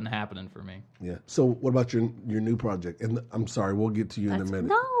wasn't happening for me. Yeah. So, what about your new project? And I'm sorry, we'll get to you in a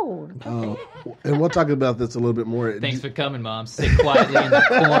minute. No. And we'll talk about this a little bit more. Thanks for coming, Mom. Sit quietly in the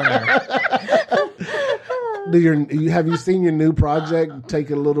corner. Have you seen your new project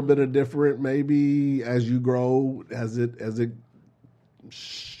take a little bit of different? Maybe as you grow, has it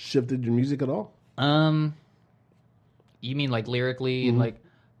shifted your music at all? You mean like lyrically and like?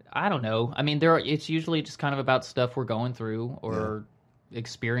 I don't know. I mean, it's usually just kind of about stuff we're going through or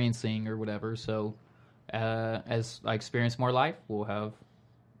experiencing or whatever. So as I experience more life, we'll have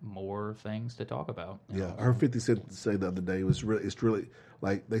more things to talk about. Yeah, I heard 50 Cent say the other day, it's really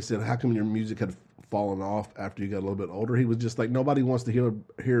like they said, how come your music had fallen off after you got a little bit older? He was just like, nobody wants to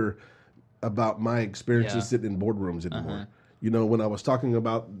hear about my experiences sitting in boardrooms anymore. Uh-huh. You know, when I was talking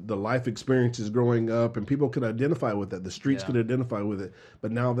about the life experiences growing up, and people could identify with that, the streets could identify with it.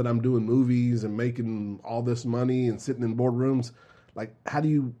 But now that I'm doing movies and making all this money and sitting in boardrooms, like how do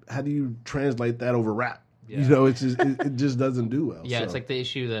you translate that over rap? Yeah. You know, it just doesn't do well. Yeah, so. It's like the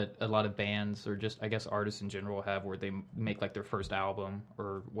issue that a lot of bands or just I guess artists in general have, where they make like their first album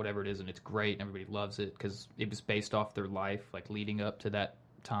or whatever it is, and it's great and everybody loves it because it was based off their life, like leading up to that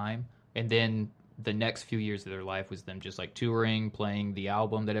time, and then the next few years of their life was them just like touring, playing the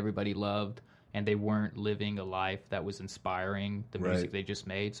album that everybody loved, and they weren't living a life that was inspiring the music they just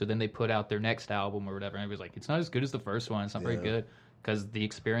made. So then they put out their next album or whatever, and everybody's like, it's not as good as the first one. It's not very good because the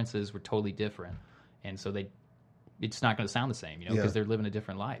experiences were totally different. And so it's not going to sound the same, you know, because they're living a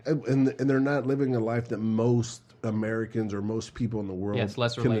different life. And they're not living a life that most Americans or most people in the world it's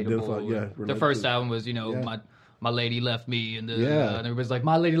less relatable. The first album was, you know, my lady left me, and and everybody's like,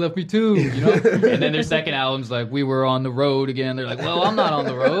 my lady left me too, you know. And then their second album's like, we were on the road again. They're like, well, I'm not on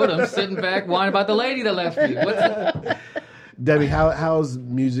the road. I'm sitting back whining about the lady that left me. Debbie, how's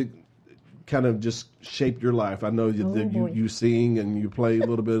music kind of just shaped your life? I know you sing and you play a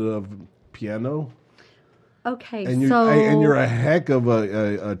little bit of piano. Okay, and you're a heck of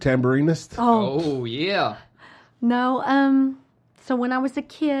a tambourinist. Oh yeah. No, so when I was a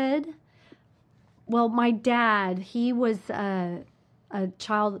kid. Well, my dad, he was a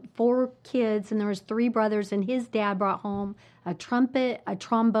child, 4 kids, and there was 3 brothers, and his dad brought home a trumpet, a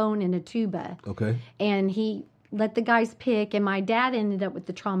trombone, and a tuba. Okay. And he let the guys pick, and my dad ended up with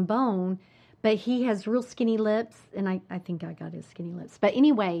the trombone, but he has real skinny lips, and I think I got his skinny lips. But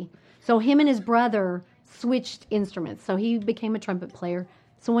anyway, so him and his brother switched instruments, so he became a trumpet player.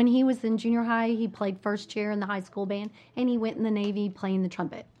 So when he was in junior high, he played first chair in the high school band, and he went in the Navy playing the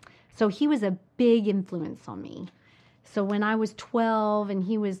trumpet. So he was a big influence on me. So when I was 12 and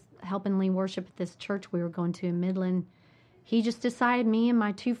he was helping lead worship at this church we were going to in Midland, he just decided me and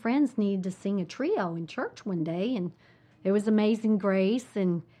my 2 friends needed to sing a trio in church one day. And it was Amazing Grace.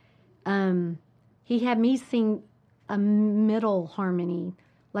 And he had me sing a middle harmony.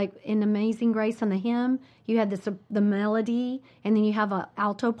 Like in Amazing Grace on the hymn, you had the melody, and then you have an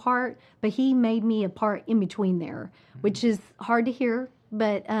alto part. But he made me a part in between there, which is hard to hear.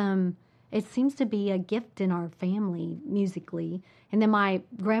 But it seems to be a gift in our family musically. And then my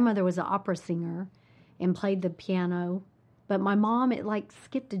grandmother was an opera singer and played the piano. But my mom, it like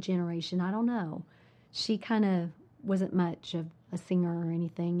skipped a generation. I don't know. She kind of wasn't much of a singer or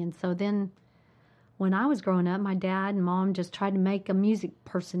anything. And so then when I was growing up, my dad and mom just tried to make a music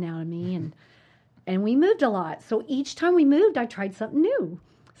person out of me. And we moved a lot. So each time we moved, I tried something new.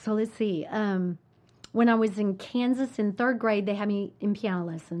 So let's see. When I was in Kansas in 3rd grade, they had me in piano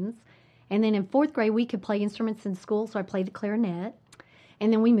lessons. And then in 4th grade, we could play instruments in school, so I played the clarinet.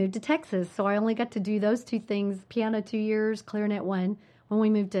 And then we moved to Texas, so I only got to do those 2 things, piano 2 years, clarinet 1. When we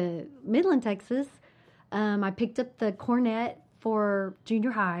moved to Midland, Texas, I picked up the cornet for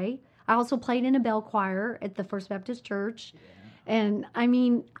junior high. I also played in a bell choir at the First Baptist Church. And I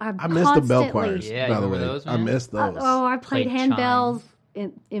mean, I missed the bell choirs, Yeah, by you the way. remember those, I man? missed those. I played Played handbells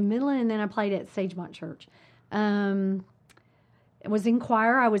in Midland, and then I played at Sagemont Church. I was in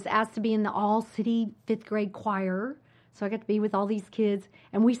choir. I was asked to be in the all-city 5th grade choir. So I got to be with all these kids.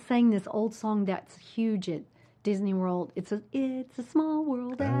 And we sang this old song that's huge at Disney World. It's a small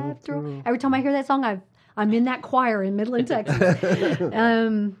world after all. Every time I hear that song, I'm in that choir in Midland, Texas.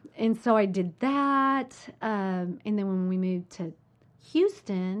 And so I did that. And then when we moved to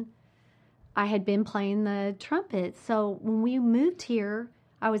Houston, I had been playing the trumpet. So when we moved here,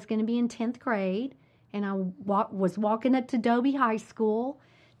 I was going to be in 10th grade. And I was walking up to Dobie High School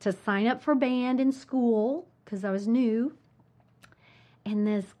to sign up for band in school because I was new. And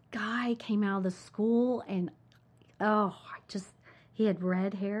this guy came out of the school and, he had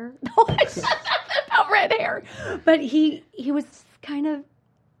red hair. No, I said nothing about red hair. But he was kind of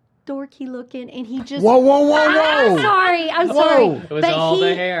dorky looking and he just... Whoa. I'm sorry. It was But all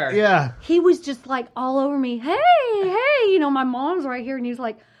the hair. Yeah. He was just like all over me. Hey, my mom's right here. And he was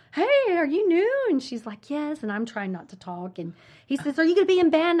like, hey, are you new? And she's like, yes. And I'm trying not to talk. And he says, are you going to be in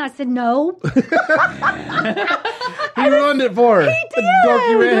band? And I said, no. He ruined it for her. He did. The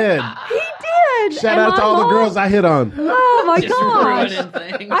dorky redhead. He did. Shout And out to my all the mom- girls I hit on. Oh, my Just gosh. ruining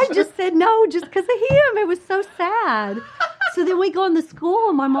things. I just said no just because of him. It was so sad. So then we go in the school,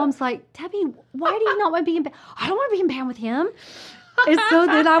 and my mom's like, Debbie, why do you not want to be in band? I don't want to be in band with him. And so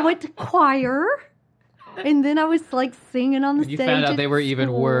then I went to choir. And then I was like singing on the You stage. found out at they were even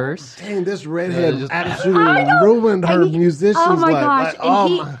school. worse. Dang, this redhead just- absolutely I know. ruined her And musician's Oh my life.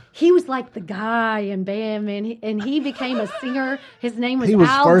 gosh! Like, And he was like the guy in band, man. And he became a singer. His name was he was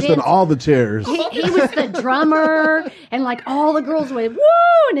Al first in Denson. all the chairs. He was the drummer, and like all the girls went woo.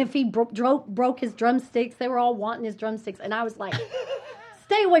 And if he broke his drumsticks, they were all wanting his drumsticks. And I was like,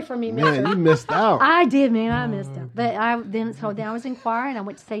 "Stay away from me, Man, mister." you missed out. I did, man. I missed out. But then I was in choir, and I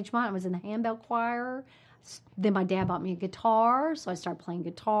went to Sagemont. I was in the handbell choir. Then my dad bought me a guitar, so I started playing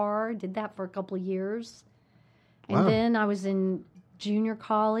guitar. Did that for a couple of years, and Wow. then I was in junior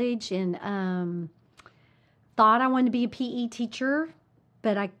college and thought I wanted to be a PE teacher,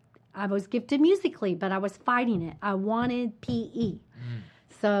 but I was gifted musically, but I was fighting it. I wanted PE,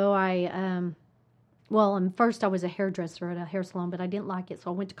 so and first I was a hairdresser at a hair salon, but I didn't like it,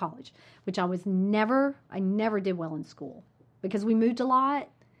 so I went to college, which I never did well in school because we moved a lot,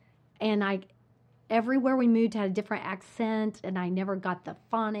 and everywhere we moved had a different accent, and I never got the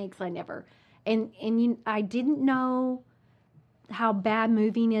phonics. I didn't know how bad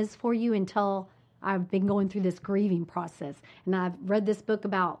moving is for you until I've been going through this grieving process. And I've read this book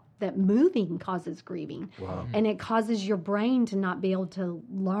about that moving causes grieving. Wow. And it causes your brain to not be able to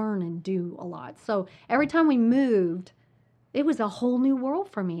learn and do a lot. So every time we moved, it was a whole new world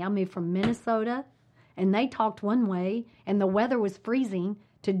for me. I moved from Minnesota, and they talked one way, and the weather was freezing,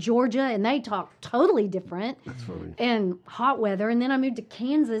 to Georgia, and they talked totally different. That's funny. And hot weather. And then I moved to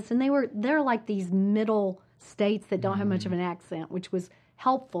Kansas, and they're like these middle states that don't have much of an accent, which was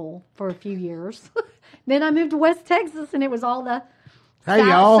helpful for a few years. Then I moved to West Texas, and it was all the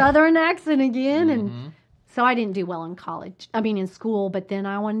Southern accent again. And so I didn't do well in in school, but then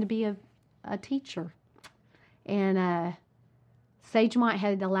I wanted to be a teacher. And Sagemont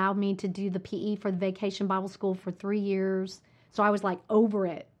had allowed me to do the PE for the Vacation Bible School for 3 years. So I was like over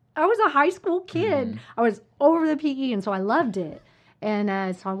it. I was a high school kid. I was over the PE, and so I loved it.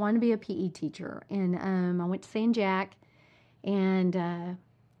 And so I wanted to be a PE teacher. And I went to San Jac, and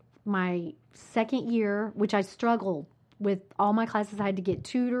my second year, which I struggled with all my classes, I had to get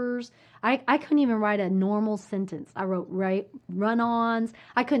tutors. I couldn't even write a normal sentence. I wrote run-ons.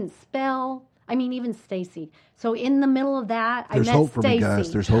 I couldn't spell. I mean, even Stacy. So in the middle of that, There's I met hope for Stacy. me,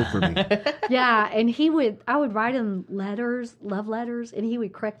 guys. There's hope for me. Yeah, and I would write him letters, love letters, and he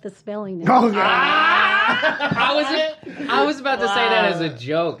would correct the spelling. Oh, God. I was about to say that as a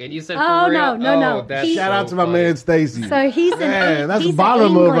joke, and you said, Oh, for real? no. That's Shout out so to my funny. man, Stacy. So he's Man, that's a he's bottom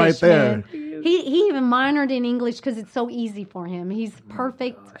an move English right there. man. He even minored in English because it's so easy for him. He's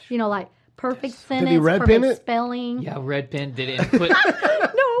perfect, like perfect sentence, red perfect pen it? spelling. Yeah, red pen did it.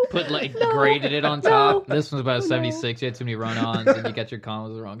 Put No. graded it on top. This one's about a 76. You had too many run-ons, and you got your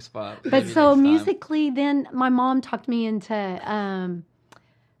commas in the wrong spot. But Maybe so next time. musically, then my mom talked me into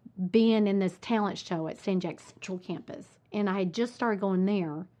being in this talent show at San Jac Central Campus. And I had just started going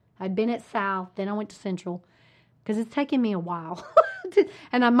there. I'd been at South, then I went to Central, because it's taken me a while.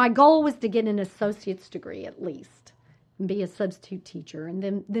 And my goal was to get an associate's degree at least, and be a substitute teacher.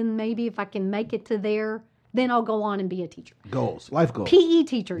 And then maybe if I can make it to there, then I'll go on and be a teacher. Life goals. PE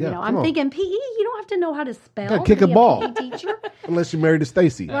teacher, Yeah, I'm come on. thinking PE, you don't have to know how to spell. Gotta to kick be a ball. PE teacher. Unless you're married to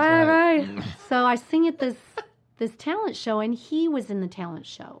Stacy. Right. So I sing at this this talent show, and he was in the talent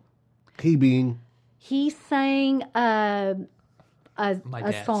show. He being He sang a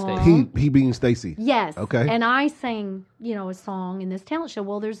dad, song. he being Stacy. Yes. Okay. And I sang, a song in this talent show.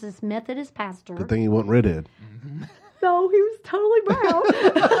 Well, there's this Methodist pastor. Good thing he wasn't redhead. No, he was totally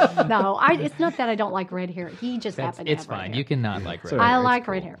brown. No, it's not that I don't like red hair. He just happened to have It's red fine. hair. You cannot like red. Sorry. I It's like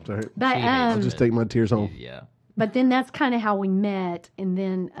cool. red hair. Sorry. But I'll just take my tears home. Yeah. But then that's kind of how we met, and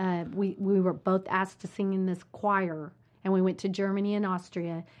then we were both asked to sing in this choir, and we went to Germany and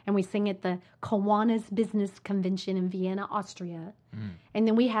Austria, and we sang at the Kiwanis Business Convention in Vienna, Austria, and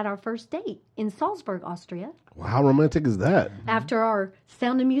then we had our first date in Salzburg, Austria. Well, how romantic is that? After our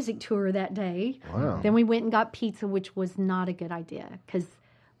Sound of Music tour that day, Wow. then we went and got pizza, which was not a good idea because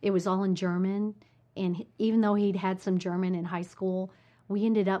it was all in German, and even though he'd had some German in high school, we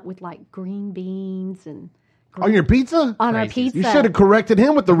ended up with like green beans and. On your pizza? On our Crazy. pizza. You should have corrected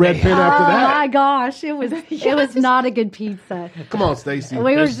him with the red pen after Oh that. my gosh, it was not a good pizza. Come on, Stacy.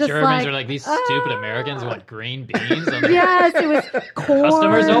 We were Those just Germans like, are like these stupid Americans want green beans. On their yes, it was corn.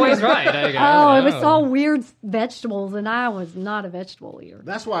 Customer's always right. I go, Oh, it was oh. all weird vegetables, and I was not a vegetable eater.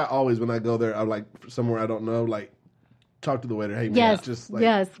 That's why I always, when I go there, I like somewhere I don't know, like talk to the waiter. Hey, man, Yes, just like,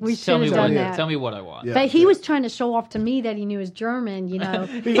 yes, we Tell should me have done what. that. Tell me what I want. Yeah. But he was trying to show off to me that he knew his German, He's Oh,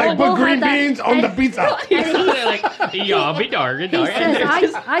 like, put green beans on the pizza. He's like, yeah, be dark, He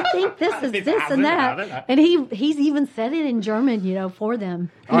says, I think this is this and that. And he's even said it in German, for them.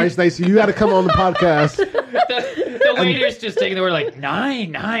 All right, Stacy, you got to come on the podcast. the waiter's just taking the word like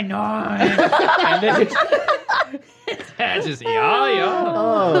 999, and then it's just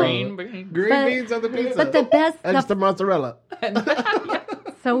green beans. Green But- beans on the pizza. But the best, Extra mozzarella.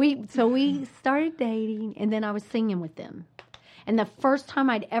 so we started dating, and then I was singing with them. And the first time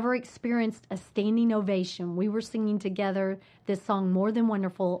I'd ever experienced a standing ovation, we were singing together this song "More Than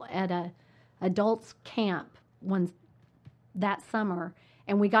Wonderful" at a adults camp that summer,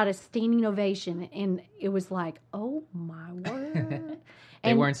 and we got a standing ovation, and it was like, oh my word!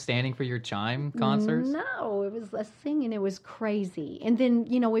 They weren't standing for your chime concerts? No, it was a singing. It was crazy. And then,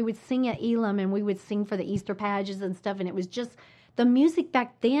 we would sing at Elam, and we would sing for the Easter pageants and stuff. And it was just, the music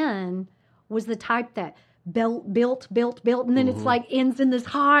back then was the type that built. And then it's like ends in this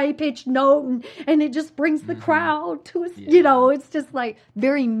high-pitched note, and it just brings the crowd to us. It's just like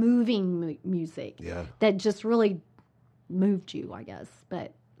very moving music. Yeah. That just really moved you, I guess.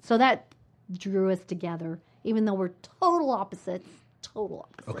 But so that drew us together, even though we're total opposites. Total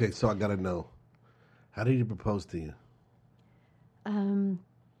opposite. Okay, so I got to know. How did he propose to you?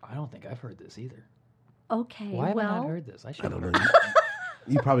 I don't think I've heard this either. Okay. Why haven't I well, heard this? I should I have don't heard know.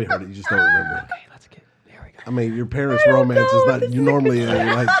 it. You probably heard it. You just don't remember. Okay, let's get. There we go. I mean, your parents' romance is not you normally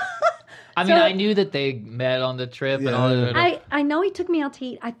like. I mean, I knew that they met on the trip and all that. I know he took me out to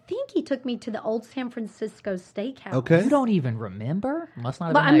eat. I think he took me to the old San Francisco Steakhouse. Okay. You don't even remember? Must not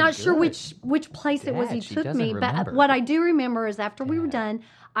have But been I'm that not sure good. which place it was Dad, he she took doesn't me. But remember. what I do remember is after we were done,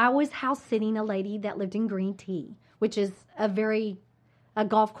 I was house sitting a lady that lived in Green Tea, which is a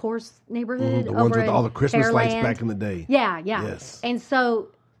golf course neighborhood. The ones over with in all the Christmas lights Pearland. back in the day. Yeah. Yes. And so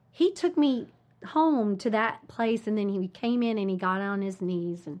he took me home to that place, and then he came in and he got on his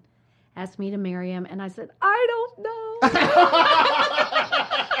knees and asked me to marry him, and I said, I don't know.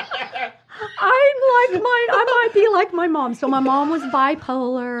 I might be like my mom. So my mom was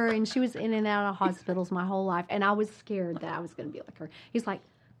bipolar, and she was in and out of hospitals my whole life, and I was scared that I was going to be like her. He's like,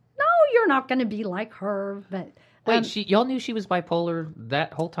 no, you're not going to be like her, but Wait, y'all knew she was bipolar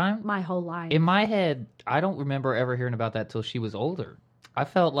that whole time? my whole life. In my head, I don't remember ever hearing about that till she was older. I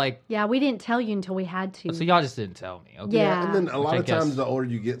felt like, Yeah, we didn't tell you until we had to. so y'all just didn't tell me. Okay. Yeah. And then a lot I of times, guess- the older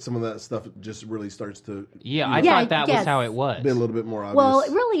you get, some of that stuff just really starts to Yeah, I Yeah, thought that was yes. how it was. be a little bit more obvious. Well,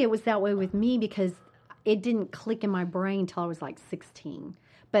 really, it was that way with me because it didn't click in my brain till I was like 16.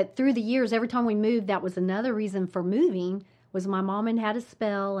 But through the years, every time we moved, that was another reason for moving, was my mom had a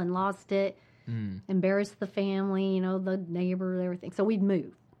spell and lost it, embarrassed the family, the neighbors, everything. So we'd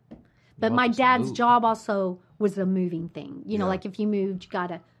move. But my just dad's move. job also was a moving thing. Like if you moved,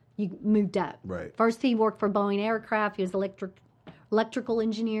 you moved up. Right. First, he worked for Boeing Aircraft. He was electrical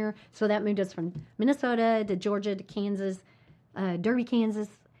engineer. So that moved us from Minnesota to Georgia to Kansas, Derby, Kansas.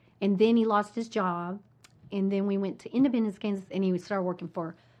 And then he lost his job. And then we went to Independence, Kansas, and he started working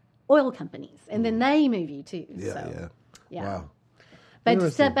for oil companies. And then they move you too. yeah. Wow. But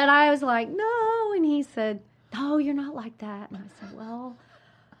Interesting. but I was like, no. And he said, no, you're not like that. And I said, well,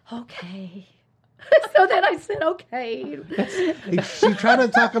 okay. So then I said, okay. She tried to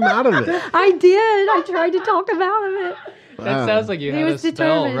talk him out of it. I did. I tried to talk him out of it. That sounds like you He had a was spell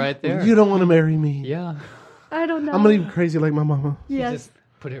determined. right there. You don't want to marry me. Yeah. I don't know. I'm gonna be crazy like my mama. Yes.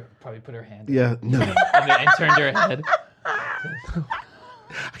 probably put her hand Yeah, no. and turned her head.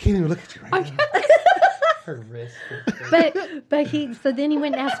 I can't even look at you right now. Her wrist. So then he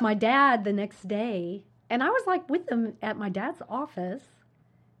went and asked my dad the next day, and I was like with him at my dad's office.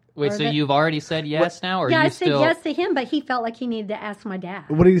 Wait, so you've already said yes now, or Yeah, you I said yes to him, but he felt like he needed to ask my dad.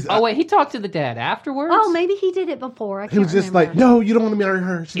 What do you? Oh wait, he talked to the dad afterwards. Oh, maybe he did it before. I can't He was just remember. like, no, you don't want to marry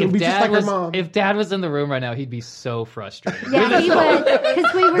her. She's gonna be just like was, her mom. if Dad was in the room right now, he'd be so frustrated. Yeah, he would,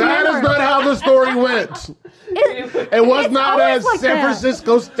 because we remember. That is not how the story went. It was not always at like San that.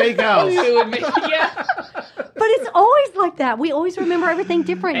 Francisco Steakhouse. It would make, yeah. But it's always like that. We always remember everything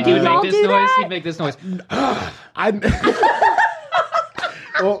different. And Do he would y'all make this do noise. that? He'd make this noise.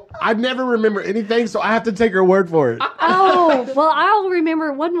 Well, I never remember anything, so I have to take her word for it. Oh, well, I'll remember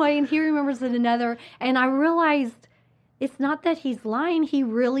it one way and he remembers it another. And I realized it's not that he's lying. He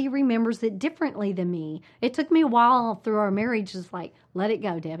really remembers it differently than me. It took me a while through our marriage, just like, let it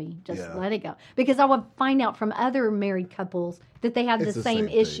go, Debbie. Just let it go. Because I would find out from other married couples that they have It's the the same same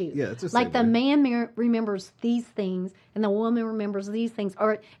thing. issue. Yeah, it's the like same the thing. man remembers these things and the woman remembers these things.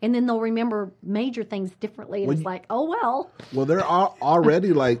 And then they'll remember major things differently. And it's like, oh, well. Well, there are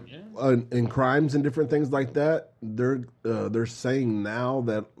already like in crimes and different things like that. They're saying now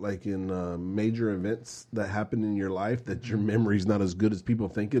that like in major events that happen in your life that your memory's not as good as people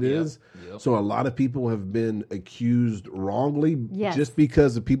think it is. So a lot of people have been accused wrongly just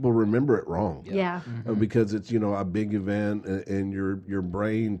because the people remember it wrong. Yeah. Because it's a big event and your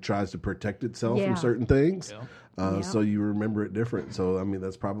brain tries to protect itself from certain things. So you remember it different. So I mean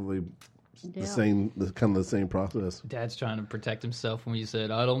that's probably the same process. Dad's trying to protect himself when you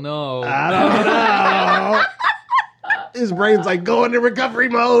said, I don't know. I don't know. His brain's like, go into recovery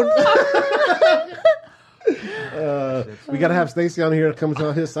mode. We got to have Stacy on here to come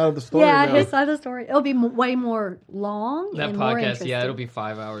tell his side of the story. Yeah, now. his side of the story. It'll be way more long That and more podcast, interesting. it'll be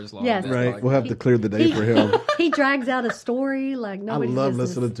 5 hours long. Yes. That Right. podcast. We'll have to clear the day for him. He drags out a story like I nobody's love business.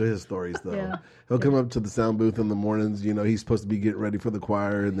 listening to his stories, though. Yeah. He'll come up to the sound booth in the mornings. He's supposed to be getting ready for the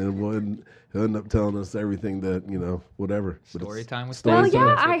choir, and then he'll end up telling us everything that, whatever. But Story it's time with Well, Stacy. yeah,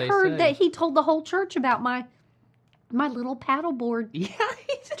 That's what I they heard say. that he told the whole church about my little paddleboard Yeah.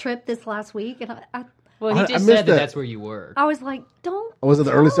 trip this last week, and Well, he I just missed said that that. that's where you were. I was like, don't. Oh, was it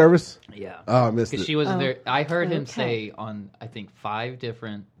the early service? Yeah. Oh, I missed Because it. she wasn't there. I heard him Okay. say on, I think, 5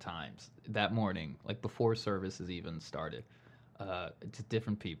 different times that morning, like before services even started, to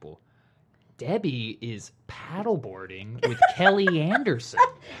different people. Debbie is paddleboarding with Kelly Anderson.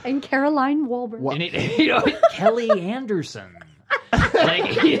 And Caroline Walber. And Kelly Anderson.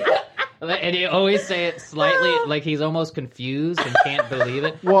 And he always say it slightly, like he's almost confused and can't believe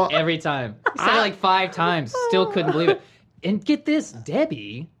it. Well, every time. He said it like 5 times, still couldn't believe it. And get this,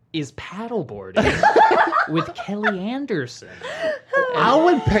 Debbie is paddleboarding with Kelly Anderson. I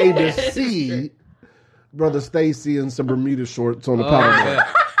would pay to see Brother Stacy in some Bermuda shorts on the paddleboard.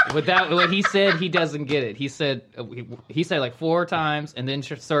 Yeah. But what he said, he doesn't get it. He said like 4 times, and then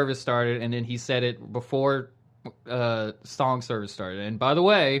service started, and then he said it before song service started. And by the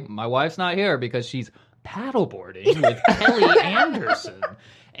way, my wife's not here because she's paddleboarding with Kelly Anderson.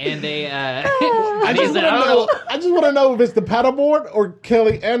 And they, I just want to know if it's the paddleboard or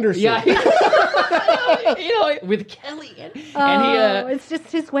Kelly Anderson. Yeah, with Kelly, and he, it's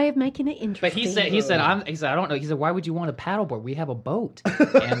just his way of making it interesting. but he said, I don't know. He said, why would you want a paddleboard? We have a boat,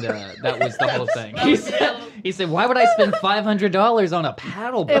 and that was the whole thing. He said, why would I spend $500 on a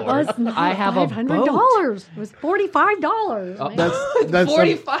paddleboard? It was not I have a $500. boat. It was $45. man. That's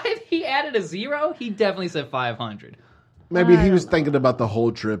 45. He added a 0. He definitely said 500. maybe he was thinking about the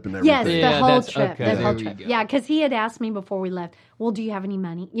whole trip and everything. Yes, the Yeah, whole that's trip. okay. The whole There we trip. go. Yeah, because he had asked me before we left, well, do you have any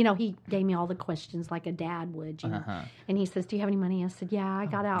money? He gave me all the questions like a dad would, And he says, do you have any money? I said, yeah, I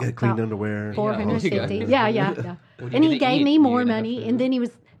got out Get clean about underwear. $450. Yeah. What are And you he gonna gave eat? me You more gonna have money. food?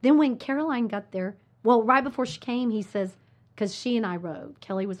 And then when Caroline got there, well, right before she came, he says, because she and I rode,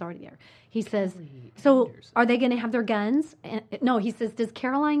 Kelly was already there. He says, so Anderson. are they going to have their guns? And, no, he says, does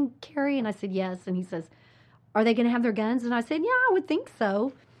Caroline carry? And I said, yes. And he says, are they going to have their guns? And I said, yeah, I would think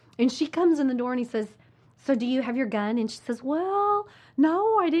so. And she comes in the door and he says, so do you have your gun? And she says, well,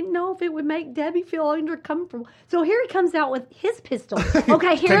 no, I didn't know if it would make Debbie feel uncomfortable. So here he comes out with his pistol.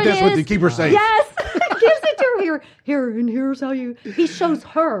 Okay, here Take it this is. with you. Keep her safe. Yes. Gives it to her. Here, and here's how he shows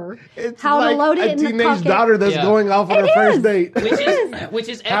her It's how like to load it a in the teenage pocket. daughter that's Yeah. going off on It her first is. date. Which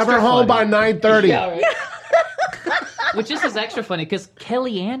is extra Have her home by funny. 9:30. Yeah, right. Which is extra funny because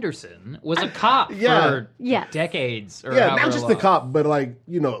Kelly Anderson was a cop Yeah. for Yes. decades. Or Yeah, however not just a long. cop, but like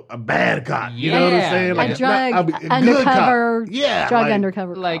a bad cop. You know what I'm Yeah. saying? A Like drug not- a good undercover, cop. Yeah, drug like,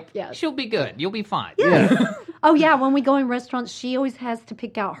 undercover. Like, cop. Yes. she'll be good. You'll be fine. Yeah. Oh yeah, when we go in restaurants, she always has to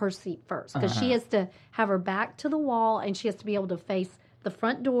pick out her seat first because she has to have her back to the wall and she has to be able to face the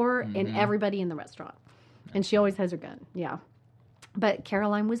front door and everybody in the restaurant. And she always has her gun. Yeah, but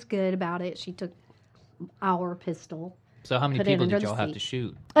Caroline was good about it. She took our pistol. So how many Put it people under did the y'all have seat. to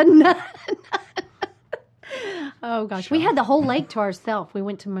shoot? None. Oh gosh, we had the whole lake to ourselves. We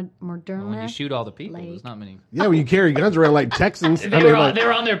went to Moderna. When you shoot all the people, Lake. there's not many. Yeah, when you carry guns around like Texans. They were on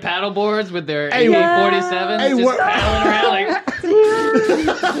their paddle boards with their Hey, AK-47s, hey, just what- paddling around like.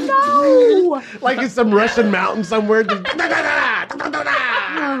 No. like it's some Russian mountain somewhere. Just,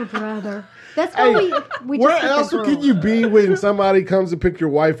 Oh brother, that's why Hey, we where just took the else girl. can you be when somebody comes to pick your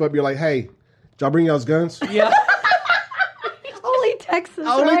wife up? You're like, hey, did y'all bring y'all's guns? Yeah. Only Texas,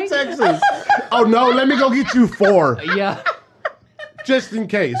 Only right? Texas. Oh no, let me go get you 4, Yeah. just in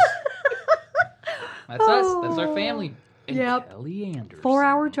case. That's us. That's our family. And Yep. Kelly Anderson.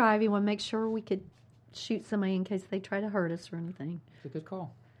 4-hour drive. You want to make sure we could shoot somebody in case they try to hurt us or anything. It's a good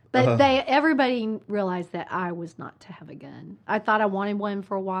call. But everybody realized that I was not to have a gun. I thought I wanted one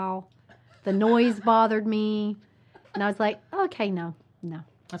for a while. The noise bothered me, and I was like, okay, no.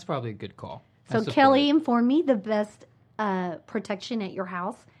 That's probably a good call. I So support Kelly it. informed me the best protection at your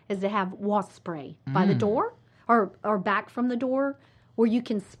house is to have wasp spray by the door or back from the door, where you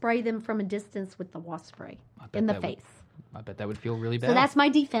can spray them from a distance with the wasp spray in the that would- face. I bet that would feel really bad. So that's my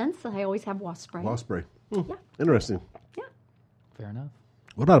defense. I always have wasp spray. Wasp spray. Interesting. fair enough.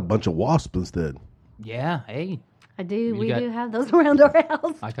 What about a bunch of wasps instead? Yeah. Hey, I do. We got- do have those around our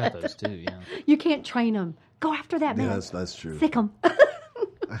house. I got those too. Yeah. You can't train them. Go after that man. Yeah, that's true. Sick them.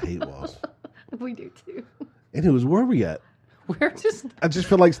 I hate wasps. We do too. Anyways, where are we at? We're just I just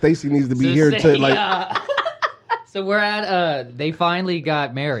feel like Stacy needs to be here to like. So we're at. They finally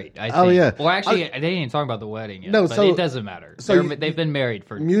got married. I think. Oh, yeah. Well, actually, they didn't even talk about the wedding yet. No, but so- it doesn't matter. so They've been married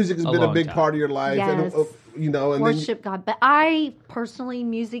for Music has been a long big time. part of your life, Yes. and and then Worship God. But I personally,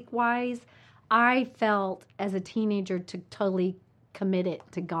 music wise, I felt as a teenager to totally commit it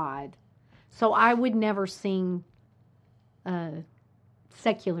to God. So I would never sing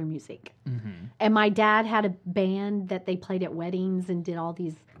secular music. Mm-hmm. And my dad had a band that they played at weddings and did all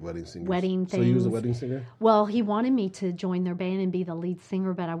these. wedding singers. Wedding So you was a things. wedding singer? Well, he wanted me to join their band and be the lead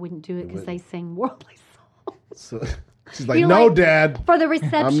singer, but I wouldn't do it because they sang worldly songs So she's like, He no, like- Dad, for the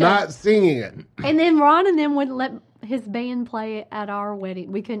reception. I'm not singing it. And then Ron and them wouldn't let his band play at our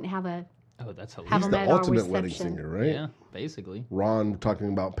wedding. We couldn't have a. Oh, that's Have hilarious. He's them the at our ultimate wedding reception. singer, right? Yeah, basically. Ron talking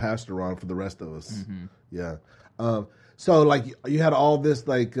about Pastor Ron for the rest of us. Mm-hmm. Yeah. So like you had all this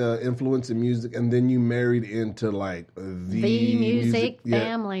like influence in music, and then you married into like the music Yeah.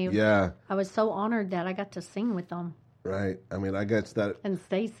 family. Yeah. I was so honored that I got to sing with them. Right. I mean, I guess that And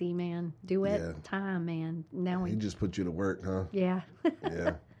Stacy, man, duet Yeah. time, man. Now he we, just put you to work, huh? yeah.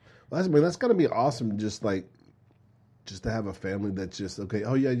 Yeah. Well, that's gotta be awesome. Just to have a family that's just okay.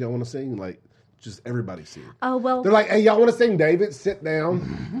 Oh yeah, y'all want to sing? Like, just everybody sing. Oh well, They're like, hey, y'all want to sing? David, sit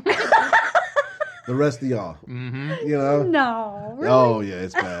down. The rest of y'all, you know. no. Really? Oh yeah,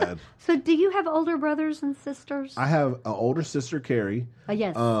 it's bad. So, do you have older brothers and sisters? I have an older sister, Carrie.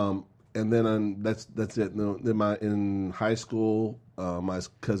 Yes. And then that's it. No, then in high school, my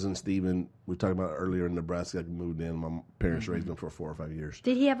cousin Steven, we talked about earlier in Nebraska, moved in. My parents raised him for 4 or 5 years.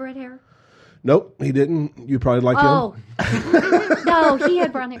 Did he have red hair? Nope, he didn't. You probably like Oh, him. no, he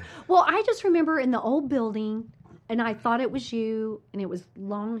had brown hair. Well, I just remember in the old building, and I thought it was you, and it was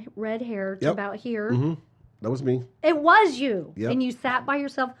long red hair to Yep. about here. That was me, It was you. Yep. And you sat by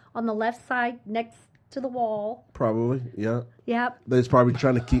yourself on the left side next to the wall. probably. Yeah, Yep. they's probably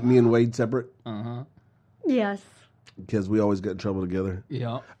trying to keep me and Wade separate Yes. because we always got in trouble together.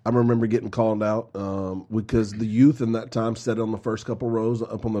 Yeah. I remember getting called out because the youth in that time sat on the first couple rows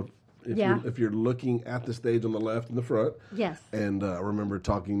up on the. If you're looking at the stage on the left in the front. Yes. And I remember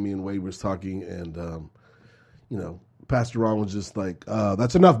me and Wade was talking, and Pastor Ron was just like,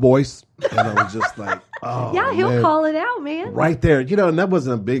 "That's enough, boys." And I was just like, "Oh, Yeah, he'll man." call it out, man. Right there, and that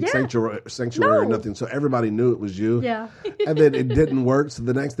wasn't a big Yeah. sanctuary or No. nothing, so everybody knew it was you. Yeah. And then it didn't work, so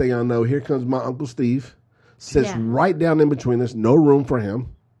the next thing I know, here comes my Uncle Steve, sits Yeah. right down in between us, no room for him,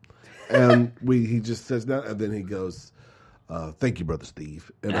 and he just sits down, and then he goes, "Thank you, Brother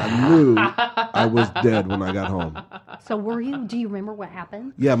Steve," and I knew I was dead when I got home. So do you remember what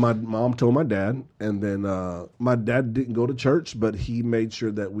happened? Yeah, my mom told my dad, and then my dad didn't go to church, but he made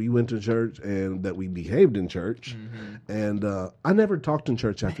sure that we went to church and that we behaved in church. And I never talked in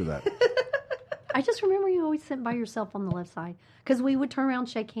church after that. I just remember you always sitting by yourself on the left side because we would turn around and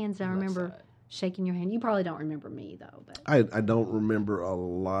shake hands, and I remember shaking your hand. You probably don't remember me, though. But I don't remember a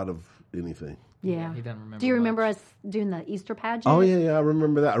lot of anything. Yeah. he doesn't remember. Do you remember much. us doing the Easter pageant? Oh yeah, I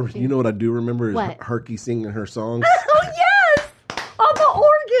remember that. You know what I do remember is What? Herky singing her songs. Oh yes, on the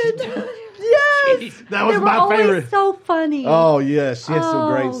organ. Yes, That was they were my always favorite. so funny. Oh yeah, she had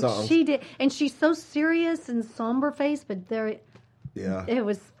some great Oh, songs. She did, and she's so serious and somber face, but Yeah, it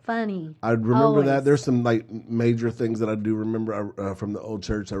was funny. I remember Always. that. There's some like major things that I do remember from the old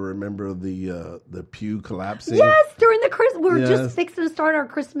church. I remember the pew collapsing. Yes, during the Christmas, we were Yes. just fixing to start our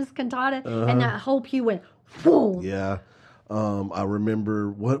Christmas cantata, and that whole pew went boom. Yeah. I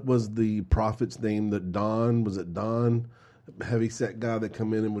remember, what was the prophet's name that Don, was it Don? Heavy set guy that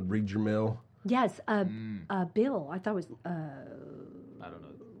come in and would read your mail. Yes, Bill. I thought it was. I don't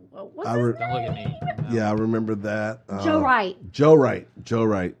know. What's I his re- name? Don't look at me. Yeah, I remember that. Joe Wright. Joe Wright.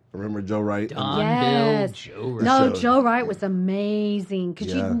 I remember Joe Wright. Don Yes. Bill, Joe Wright. No, show. Joe Wright was amazing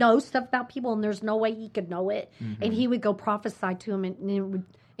because Yeah. you know stuff about people, and there's no way he could know it. Mm-hmm. And he would go prophesy to them, and it would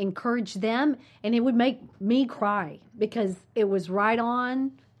encourage them, and it would make me cry because it was right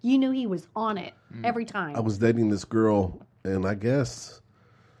on. You knew he was on it every time. I was dating this girl, and I guess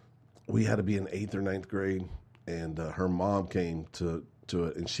we had to be in 8th or 9th grade, and her mom came to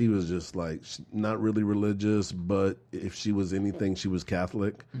it, and she was just like, not really religious, but if she was anything, she was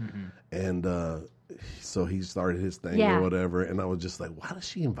Catholic. And so he started his thing Yeah. or whatever, and I was just like, why does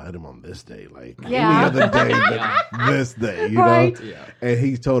she invite him on this day? Like Yeah. any other day but this day, you Right. know? Yeah. And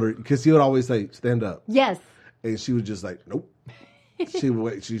he told her, because he would always say, stand up. Yes. And she was just like, nope. She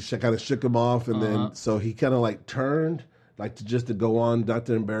kind of shook him off, and then so he kind of like turned, like to go on, not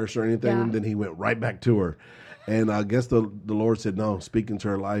to embarrass her or anything, Yeah. and then he went right back to her. And I guess the Lord said, no, speak into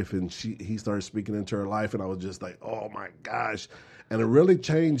her life, and he started speaking into her life, and I was just like, oh my gosh. And it really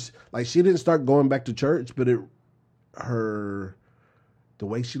changed. Like, she didn't start going back to church, but the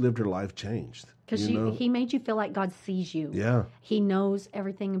way she lived her life changed. Because he made you feel like God sees you. Yeah, He knows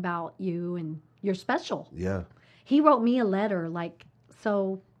everything about you, and you're special. yeah. He wrote me a letter,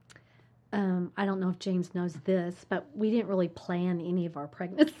 I don't know if James knows this, but we didn't really plan any of our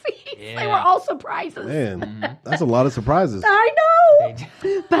pregnancies. They were Yeah. all surprises. Man, that's a lot of surprises. I know.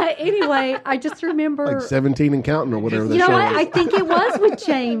 But anyway, I just remember. Like 17 and counting or whatever the You know show what? is. I think it was with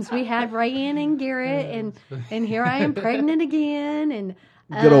James. We had Rayanne and Garrett, and here I am pregnant again. And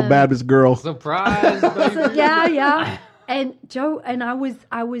Good old Baptist girl. Surprise, baby. so, yeah. And Joe and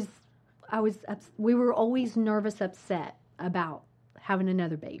we were always nervous, upset about having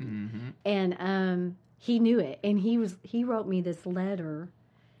another baby. And he knew it, and he wrote me this letter,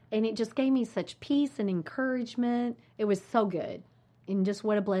 and it just gave me such peace and encouragement. It was so good, and just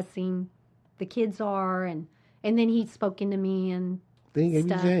what a blessing the kids are, and then he spoke into me, and Then he gave you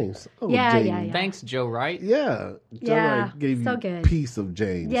stuff. James. Oh, Yeah, James. yeah. Thanks, Joe Wright. Yeah. Joe Yeah, Wright gave so you good. piece of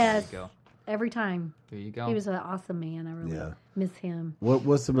James. yes, There you go. every time. There you go. He was an awesome man. I really Yeah. miss him.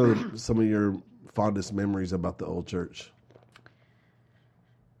 What's some of your fondest memories about the old church?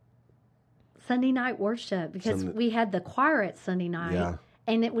 Sunday night worship, because Sunday- we had the choir at Sunday night, Yeah.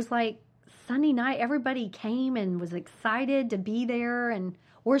 and it was like Sunday night, everybody came and was excited to be there, and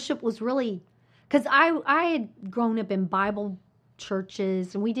worship was really, because I had grown up in Bible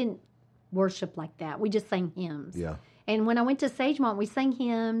churches, and we didn't worship like that. We just sang hymns. Yeah. And when I went to Sagemont, we sang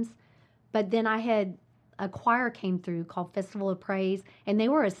hymns, but then I had a choir came through called Festival of Praise, and they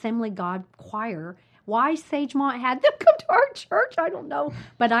were Assembly God choir. Why Sagemont had them come to our church, I don't know.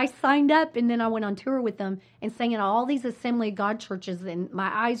 But I signed up, and then I went on tour with them and sang in all these Assembly of God churches, and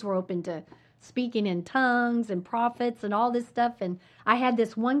my eyes were open to speaking in tongues and prophets and all this stuff. And I had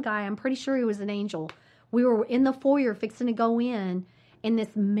this one guy, I'm pretty sure he was an angel. We were in the foyer fixing to go in, and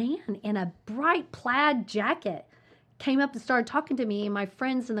this man in a bright plaid jacket came up and started talking to me, and my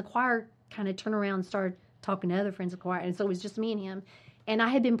friends in the choir kind of turned around and started talking to other friends in the choir, and so it was just me and him. And I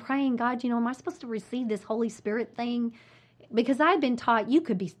had been praying, God, am I supposed to receive this Holy Spirit thing? Because I had been taught you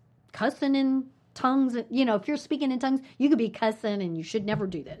could be cussing in tongues. If you're speaking in tongues, you could be cussing, and you should never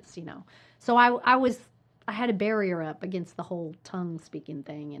do this, So I had a barrier up against the whole tongue speaking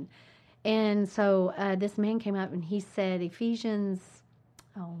thing. And so this man came up, and he said, Ephesians,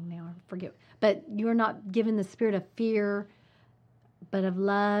 now I forget, but you're not given the spirit of fear, but of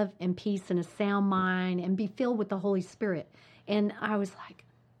love and peace and a sound mind, and be filled with the Holy Spirit. And I was like,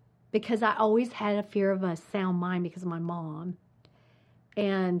 because I always had a fear of a sound mind because of my mom.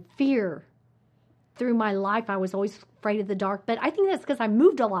 And fear through my life, I was always afraid of the dark. But I think that's because I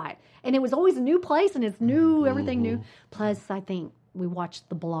moved a lot. And it was always a new place, and it's new, everything new. Plus, I think we watched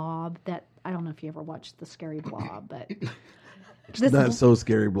The Blob. I don't know if you ever watched The Scary Blob, but... Not so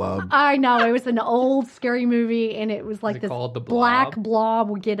scary, Blob. I know. It was an old scary movie, and it was like it this called The black Blob? blob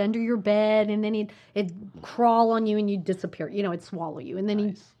would get under your bed, and then it'd crawl on you, and you'd disappear. It'd swallow you. And then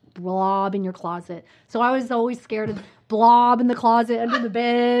he'd blob in your closet. So I was always scared of blob in the closet under the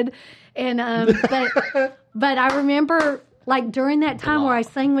bed. And but I remember like during that time where I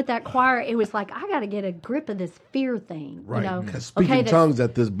sang with that choir, it was like I got to get a grip of this fear thing. Right. You know? Speaking tongues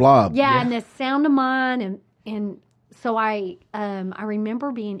at this blob. Yeah, and the sound of mine and so I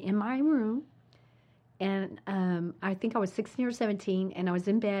remember being in my room. And I think I was 16 or 17, and I was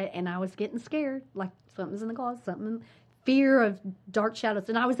in bed, and I was getting scared, like something's in the closet, fear of dark shadows.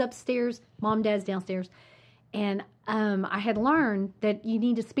 And I was upstairs, Mom and Dad's downstairs, and I had learned that you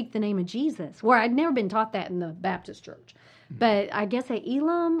need to speak the name of Jesus, where I'd never been taught that in the Baptist church. But I guess at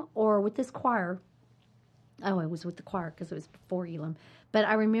Elam or with this choir, it was with the choir because it was before Elam. But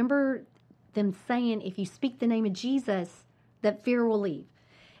I remember them saying, if you speak the name of Jesus, that fear will leave.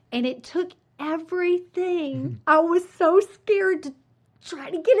 And it took everything. I was so scared to try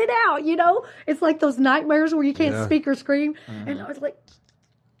to get it out, you know? It's like those nightmares where you can't speak or scream. And I was like,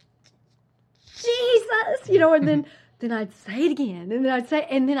 Jesus, you know, and then I'd say it again. And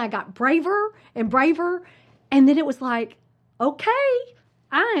then I got braver and braver. And then it was like, okay,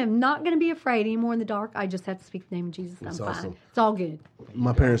 I am not going to be afraid anymore in the dark. I just have to speak the name of Jesus. And I'm fine. Awesome. It's all good.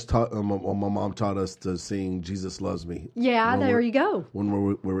 My parents taught, my mom taught us to sing "Jesus Loves Me." Yeah, there you go. When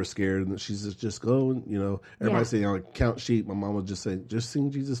we were scared, and she says, "Just go," and everybody saying on a count sheet. My mom would just say, "Just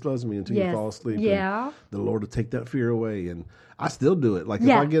sing Jesus Loves Me" until you fall asleep. Yeah, and the Lord will take that fear away, and I still do it. Like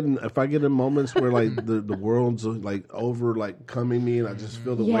if I get in moments where like the world's like over, like coming me, and I just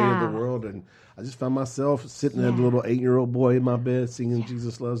feel the weight of the world, and I just found myself sitting as a little 8-year-old boy in my bed singing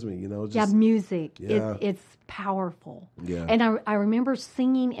 "Jesus Loves Me." You know, just, music. Yeah. It's powerful. Yeah, and I remember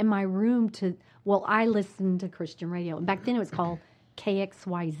singing in my room to. Well, I listened to Christian radio, and back then it was called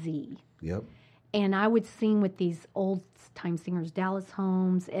KXYZ. Yep. And I would sing with these old time singers, Dallas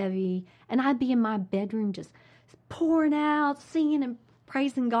Holmes, Evie, and I'd be in my bedroom just pouring out, singing and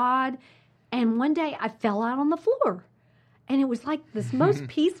praising God. And one day I fell out on the floor, and it was like this most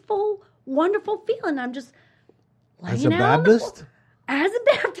peaceful, wonderful feeling. I'm just laying As a out Baptist? As a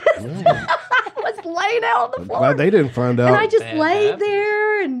Baptist. I was laying out on the floor. Glad they didn't find out. And I just laid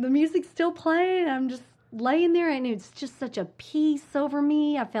there, and the music's still playing. I'm just laying there, and it's just such a peace over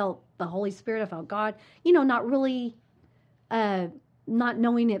me. I felt the Holy Spirit. I felt God. You know, not really, not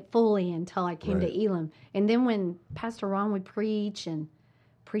knowing it fully until I came to Elam. And then when Pastor Ron would preach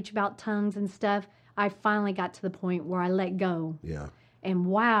about tongues and stuff, I finally got to the point where I let go. Yeah. And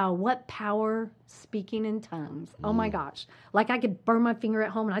wow, what power speaking in tongues. Oh my gosh. Like I could burn my finger at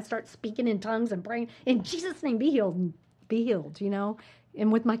home and I'd start speaking in tongues and praying, in Jesus' name, be healed, you know?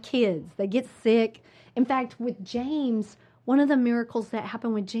 And with my kids, they get sick. In fact, with James, one of the miracles that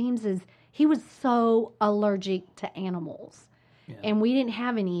happened with James is he was so allergic to animals. Yeah. And we didn't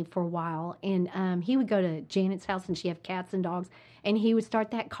have any for a while. And he would go to Janet's house and she had cats and dogs. And he would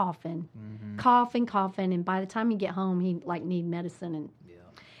start that coughing, coughing. And by the time you get home, he like need medicine.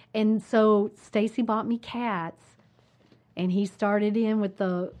 And so Stacy bought me cats, and he started in with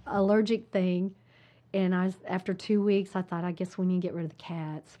the allergic thing. And after 2 weeks, I thought, I guess we need to get rid of the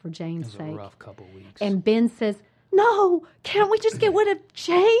cats for James' sake. It was a rough couple weeks. And Ben says, no, can't we just get rid of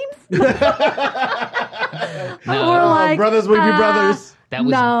James? No. We're like, brothers will be brothers. That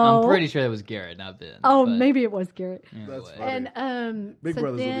was. No. I'm pretty sure that was Garrett, not Ben. Oh, maybe it was Garrett. That's funny. And Big so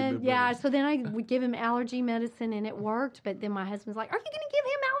brothers will be then, big brothers. so then I would give him allergy medicine, and it worked. But then my husband's like, "Are you going to give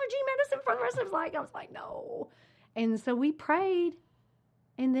him allergy medicine for the rest of his life?" I was like, "No." And so we prayed,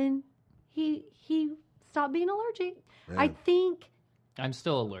 and then he stopped being allergic. Man. I think I'm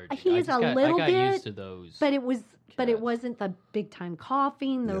still allergic. he is a little I got bit, used to those. but it wasn't the big time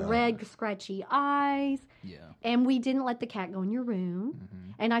coughing, the red scratchy eyes. Yeah. And we didn't let the cat go in your room.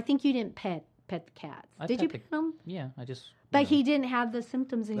 Mm-hmm. And I think you didn't pet the cats. Did you pet them? Yeah, I just. But he didn't have the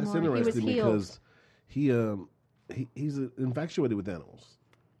symptoms anymore. That's interesting he was healed. because he's infatuated with animals.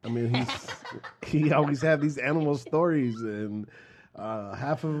 I mean, he always had these animal stories, and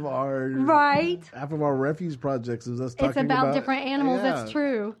half of our refuge projects is us talking it's about different animals. Yeah. That's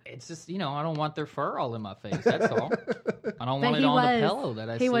true. It's just I don't want their fur all in my face. That's all. I don't want it on the pillow that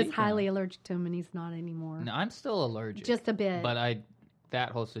I sleep He was on. highly allergic to him, and he's not anymore. No, I'm still allergic, just a bit. But that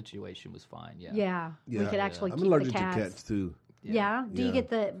whole situation was fine. Yeah. We could actually I'm keep allergic the cats. to cats too. Yeah. Do you get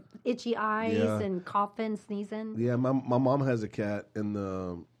the itchy eyes and coughing, sneezing? Yeah, my mom has a cat,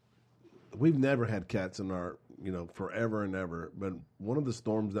 and we've never had cats in our forever and ever. But one of the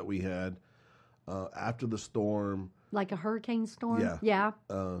storms that we had after the storm, like a hurricane storm. Yeah.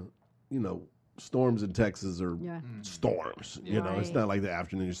 storms in Texas are Yeah. storms. You know, it's Right. not like the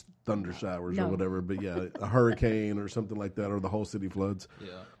afternoon thunder showers No. or whatever. But yeah, a hurricane or something like that, or the whole city floods.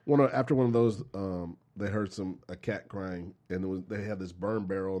 Yeah. After one of those, they heard a cat crying, and they had this burn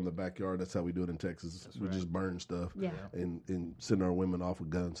barrel in the backyard. That's how we do it in Texas. We just burn stuff, Yeah. and send our women off with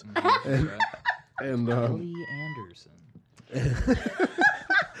guns. Right. And Ellie Anderson.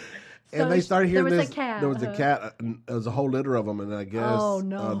 and they started hearing there was this. a cat. There was a cat. There was a whole litter of them, and I guess Oh,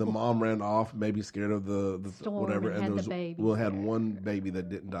 no. the mom ran off, maybe scared of the Storm whatever. and And had there was the baby we had scared. one baby that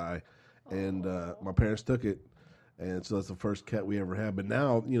didn't die, and my parents took it, and so that's the first cat we ever had. But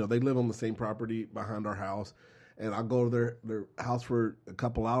now they live on the same property behind our house. And I go to their house for a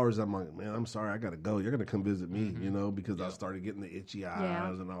couple hours. I'm like, man, I'm sorry, I got to go. You're going to come visit me, because I started getting the itchy eyes Yeah.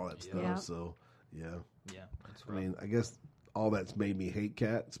 and all that stuff. Yeah. So, yeah. Yeah, that's I right. mean, I guess all that's made me hate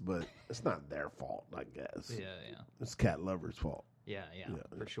cats, but it's not their fault, I guess. Yeah. It's cat lovers' fault, Yeah,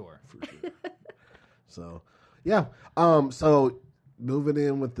 for sure. for sure. So, yeah. So moving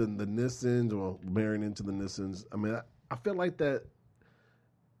in with the Nissens, or marrying into the Nissens, I mean, I feel like that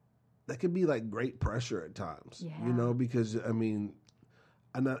could be like great pressure at times, Yeah. because I mean,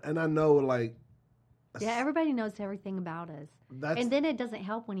 and I know like, Yeah, everybody knows everything about us. That's- And then it doesn't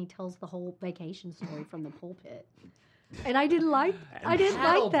help when he tells the whole vacation story from the pulpit. And I didn't like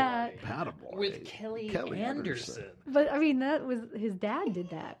that. Paddleboy With Kelly Anderson. But I mean, that was his dad did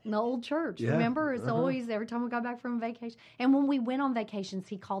that in the old church. Yeah. Remember, it's always every time we got back from vacation. And when we went on vacations,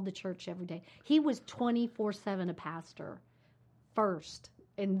 he called the church every day. He was 24/7 a pastor first,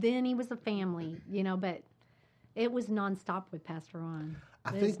 and then he was a family. But it was nonstop with Pastor Ron.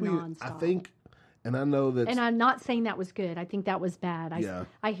 I It was think nonstop. and I know that. And I'm not saying that was good. I think that was bad. Yeah.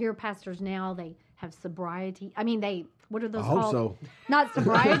 I hear pastors now, they have sobriety. I mean, what are those I hope called? so. Not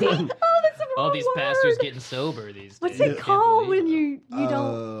sobriety. Oh, that's the wrong All these word. pastors getting sober these days. What's I it can't called believe when it. you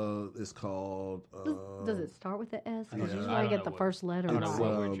don't? It's called. Does it start with the S? Because know. usually I I don't get know the what- first letter I don't know right.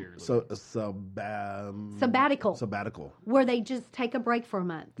 what word you're Sabbatical. Sabbatical. Where they just take a break for a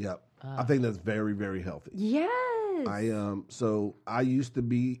month. Yep. I think that's very, very healthy. Yes. So I used to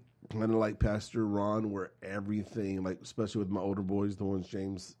be kind of like Pastor Ron, where everything, like especially with my older boys, the ones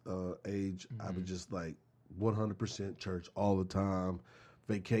James' age, I was just like 100% church all the time.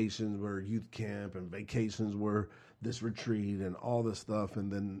 Vacations were youth camp, and vacations were this retreat, and all this stuff.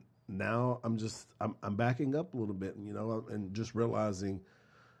 And then now I'm backing up a little bit, and just realizing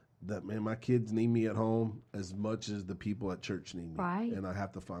that, man, my kids need me at home as much as the people at church need me. Right. And I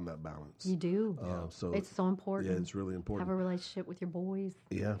have to find that balance. You do. So It's so important. Yeah, it's really important. Have a relationship with your boys.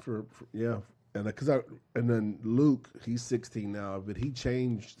 Yeah, and and then Luke, he's 16 now, but he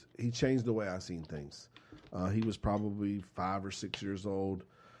changed the way I seen things. He was probably 5 or 6 years old,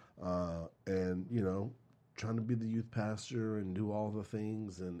 and trying to be the youth pastor and do all the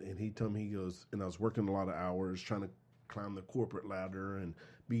things, and he told me, he goes, and I was working a lot of hours trying to climb the corporate ladder and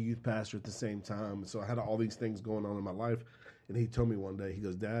be youth pastor at the same time. So I had all these things going on in my life, and he told me one day, he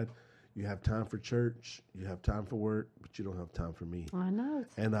goes, Dad, you have time for church, you have time for work, but you don't have time for me. I know.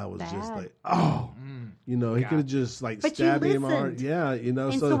 It's And I was just bad. like, oh, he could have just like But you stabbed me in my heart. listened. Yeah,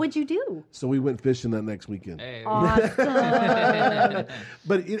 And so what'd you do? So we went fishing that next weekend. Hey, Awesome.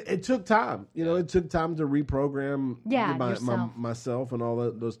 But it took time. It took time to reprogram yourself. myself and all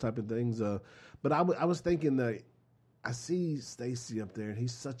those type of things. But I was thinking that I see Stacy up there, and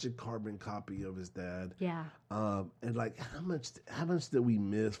he's such a carbon copy of his dad. Yeah. And like, how much did we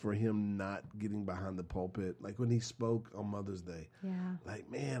miss for him not getting behind the pulpit? Like when he spoke on Mother's Day. Yeah. Like,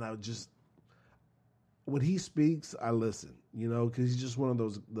 man, when he speaks, I listen. Because he's just one of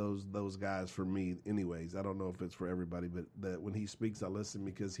those guys for me. Anyways, I don't know if it's for everybody, but that when he speaks, I listen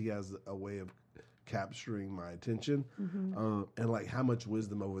because he has a way of capturing my attention, and like how much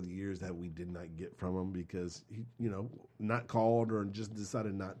wisdom over the years that we did not get from him because he, not called or just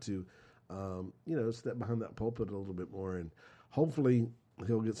decided not to, step behind that pulpit a little bit more, and hopefully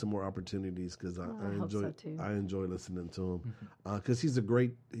he'll get some more opportunities because I hope enjoy so, too. I enjoy listening to him because he's a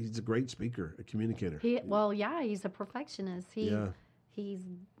great speaker, a communicator. He's a perfectionist. Yeah. He's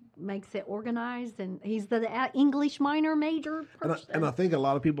makes it organized, and he's the English minor major person. And I think a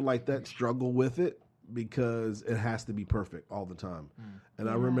lot of people like that struggle with it because it has to be perfect all the time. And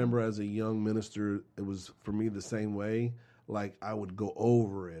I remember as a young minister, it was for me the same way. Like I would go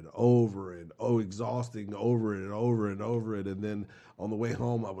over it, exhausting, over it and over and over it. And then on the way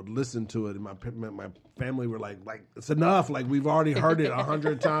home, I would listen to it. And my family were like, it's enough. Like we've already heard it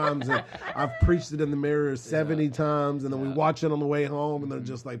 100 times. And I've preached it in the mirror 70 times. And then we watch it on the way home. And they're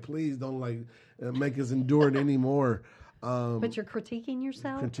just like, please don't make us endure it anymore. But you're critiquing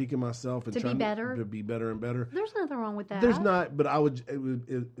yourself. Critiquing myself and To be trying better? to be better and better. There's nothing wrong with that. There's not, but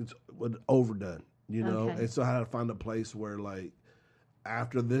overdone, you know. Okay. And so I had to find a place where like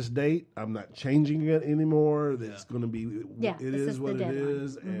after this date, I'm not changing it anymore. It's going to be Yeah, it this is is the what it deadline.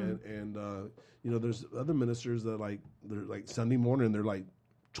 is, and you know, there's other ministers that like they're like Sunday morning they're like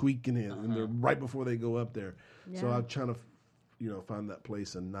tweaking it, and they're right before they go up there. So Yeah. I'm trying to, you know, find that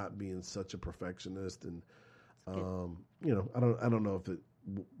place and not being such a perfectionist. And you know, I don't know if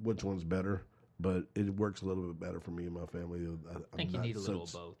which one's better, but it works a little bit better for me and my family. I think you need a little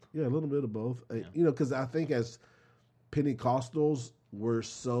of both. Yeah, a little bit of both. You know, because I think as Pentecostals, we're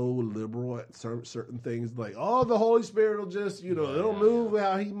so liberal at certain things. Like, oh, the Holy Spirit will just, you know, it'll move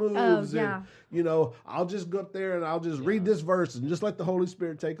how He moves. Oh, yeah. And, you know, I'll just go up there and I'll just read this verse and just let the Holy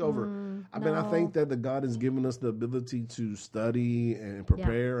Spirit take over. I mean, I think that the God has given us the ability to study and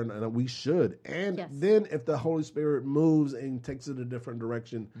prepare, and we should. And Yes. then if the Holy Spirit moves and takes it a different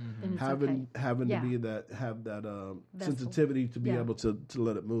direction, Then it's having okay. to be that sensitivity to be able to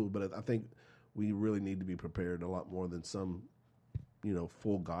let it move. But I think we really need to be prepared a lot more than some, you know,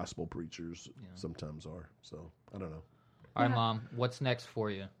 full gospel preachers sometimes are. So I don't know. All right, Mom, what's next for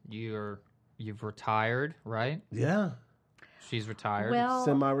you? You've retired, right? Yeah, She's retired. Well,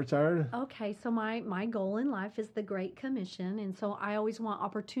 semi-retired. okay, so my goal in life is the Great Commission, and so I always want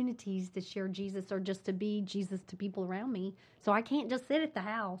opportunities to share Jesus or just to be Jesus to people around me. So I can't just sit at the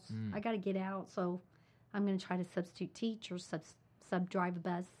house. I got to get out. So I'm going to try to substitute teach or sub drive a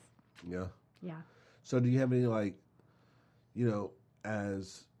bus. Yeah. Yeah. So do you have any like, you know,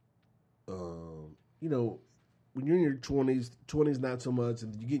 as, you know, when you're in your 20s not so much,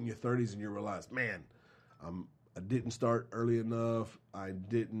 and you get in your 30s and you realize, man, I didn't start early enough. I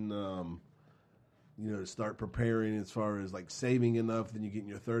didn't, you know, start preparing as far as like saving enough. Then you get in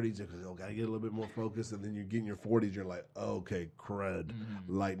your 30s and you got to get a little bit more focused. And then you get in your 40s, you're like, okay, crud.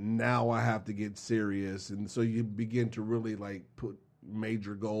 Like now I have to get serious. And so you begin to really like put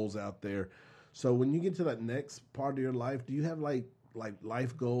major goals out there. So when you get to that next part of your life, do you have like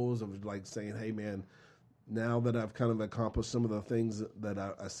life goals of like saying, hey man, now that I've kind of accomplished some of the things that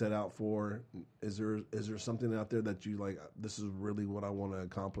I set out for, is there something out there that you like, this is really what I want to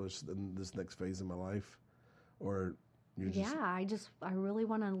accomplish in this next phase of my life? Or you're just, I really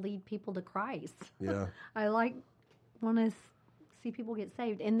want to lead people to Christ. yeah. I want to see people get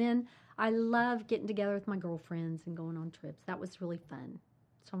saved. And then I love getting together with my girlfriends and going on trips. That was really fun.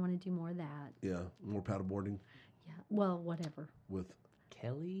 So I want to do more of that. Yeah. More paddleboarding Yeah. Well, whatever. with,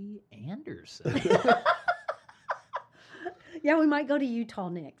 Kelly Anderson. Yeah, we might go to Utah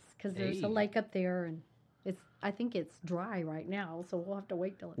next because there's Hey. a lake up there, and I think it's dry right now, so we'll have to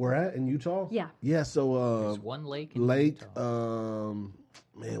wait till it's. where at in Utah? Yeah. Yeah. So, There's one lake in lake, Utah.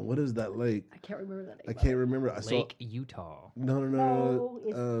 man, what is that lake? I can't remember the name. I can't remember. I saw, Lake Utah. No,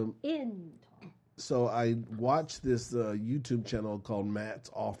 it's Um, in Utah. so I watched this YouTube channel called Matt's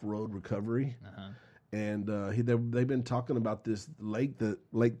Off Road Recovery, and they've been talking about this lake,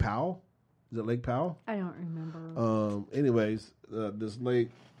 Lake Powell. Is it Lake Powell? I don't remember. Anyways, this lake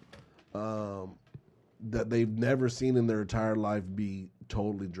that they've never seen in their entire life be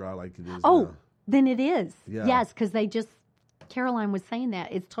totally dry like it is now. Then it is. Yeah. Yes, because Caroline was saying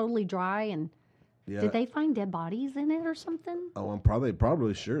that it's totally dry, and Yeah. did they find dead bodies in it or something? Oh, I'm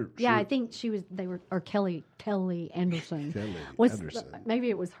probably sure. Yeah, sure. I think or Kelly Anderson. Kelly was, Anderson. Maybe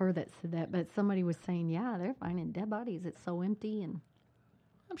it was her that said that, but somebody was saying, yeah, they're finding dead bodies. It's so empty. And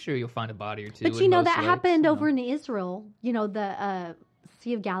I'm sure you'll find a body or two. But in you know, most that lakes, happened you know. over in Israel. You know, the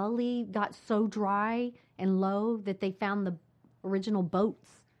Sea of Galilee got so dry and low that they found the original boats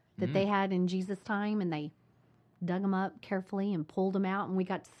that they had in Jesus' time, and they dug them up carefully and pulled them out, and we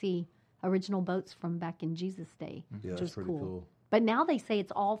got to see original boats from back in Jesus' day, Yeah, which that's was pretty cool. cool. But now they say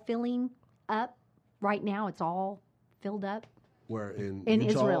it's all filling up. Right now, it's all filled up. Where in In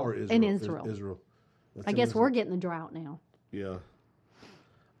Utah Israel. or Israel? In Israel. Israel. That's I in guess Israel. we're getting the drought now Yeah.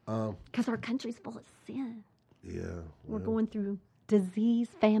 because our country's full of sin. Yeah. We're well, going through disease,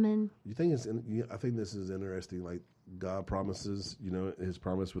 famine. You think I think this is interesting. Like God promises, you know, His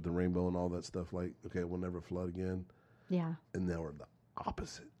promise with the rainbow and all that stuff. Like, okay, we'll never flood again, Yeah, and now we're the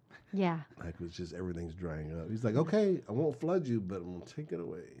opposite. yeah. Like it's just everything's drying up. He's like, okay, I won't flood you, but I'm gonna take it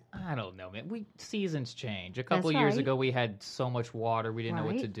away. I don't know, man. Seasons change. A couple That's years right. ago, we had so much water we didn't know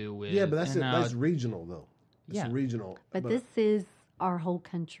what Right. to do with. Yeah, but that's and it. now That's regional though. It's Yeah. regional. But this is our whole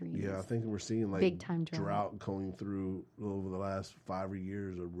country. Yeah, I think we're seeing like Big time drought. going through over the last 5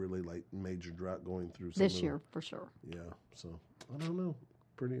 years. A really like major drought going through some This of the- year, for sure. Yeah, so I don't know.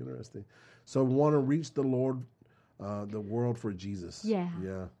 Pretty interesting. So want to reach the Lord, the world for Jesus. Yeah.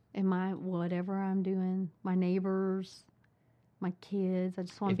 Yeah. And whatever I'm doing, my neighbors, my kids, I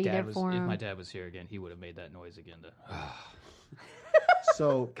just want to be there for if them. my dad was here again, he would have made that noise again. To,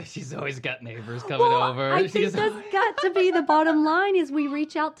 So She's always got neighbors coming Well, over. I think She's that's got to be the bottom line is we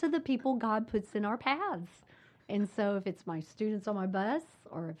reach out to the people God puts in our paths. And so if it's my students on my bus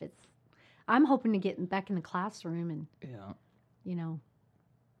or if it's, I'm hoping to get back in the classroom and, yeah. you know,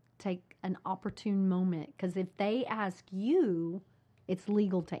 take an opportune moment. Because if they ask you, it's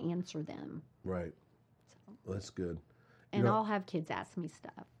legal to answer them. right. That's good. And You know- I'll have kids ask me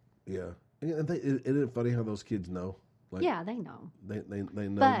stuff. Yeah. And isn't it funny how those kids know? Like, Yeah, they know. They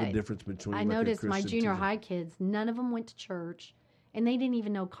know But the difference between. I like, a noticed my Christian junior teacher. high kids, none of them went to church, and they didn't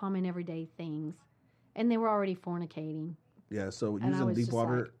even know common everyday things, and they were already fornicating. Yeah. So And I using was just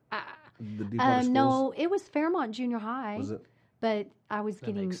Deepwater, like, the Deepwater schools. no, it was Fairmont Junior High. Was it? But I was That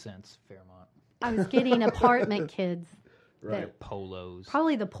getting makes sense, Fairmont. I was getting apartment kids. Right. Polos.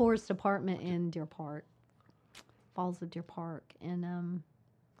 Probably the poorest apartment in Deer Park, Falls of Deer Park, and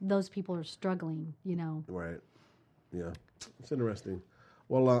those people are struggling. You know. Right. Yeah. It's interesting.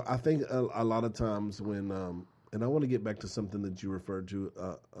 Well, I think a lot of times when, and I want to get back to something that you referred to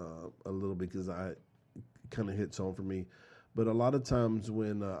a little bit because I kind of hits home for me. But a lot of times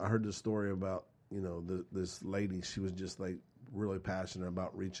when I heard the story about, this lady, she was just like really passionate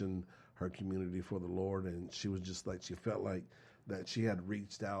about reaching her community for the Lord. And she was just like, she felt like that she had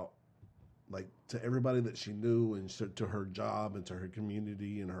reached out like to everybody that she knew and to her job and to her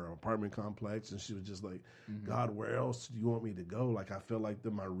community and her apartment complex. And she was just like, God, where else do you want me to go? Like, I feel like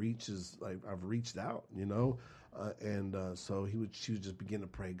that my reach is like, I've reached out, so she would just begin to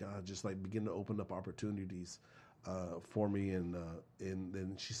pray, God, just like begin to open up opportunities for me. And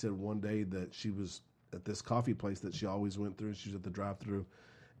then she said one day that she was at this coffee place that she always went through. She was at the drive-thru.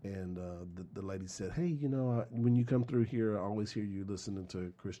 And the lady said, hey, when you come through here, I always hear you listening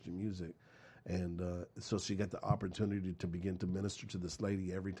to Christian music. And so she got the opportunity to begin to minister to this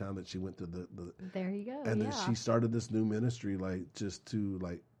lady every time that she went to the There you go. and yeah. then she started this new ministry, like just to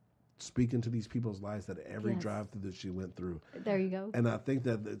like speak into these people's lives that every Yes. drive-through that she went through. There you go. And I think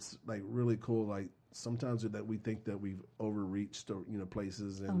that it's like really cool. Like sometimes that we think that we've overreached or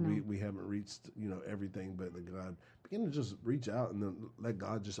places and no. we haven't reached everything, but that God begin to just reach out and then let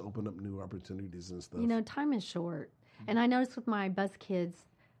God just open up new opportunities and stuff. Time is short. And I noticed with my bus kids,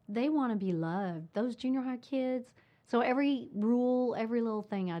 they want to be loved. Those junior high kids. So every rule, every little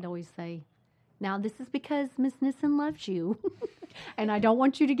thing, I'd always say, now this is because Miss Nissen loves you. And I don't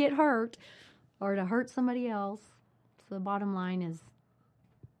want you to get hurt or to hurt somebody else. So the bottom line is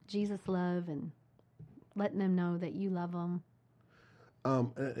Jesus love and letting them know that you love them.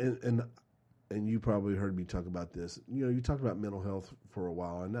 And you probably heard me talk about this. You talked about mental health for a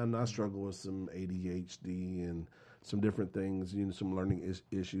while, and I struggle with some ADHD and some different things, some learning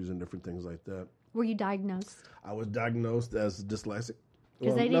issues and different things like that. Were you diagnosed? I was diagnosed as dyslexic.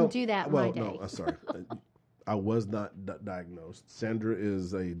 Because they didn't do that in my day. No, sorry. I was not diagnosed. Sandra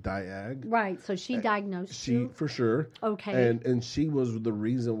is a diag. Right, so she diagnosed you. For sure. Okay. And she was the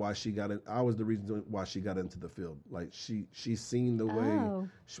reason why she got in. I was the reason why she got into the field. Like she's seen the Oh.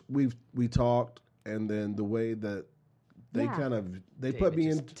 way we talked, and then the way that they Yeah. kind of they David put me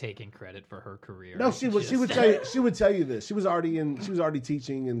just in. taking credit for her career. No, she would tell you this. She was already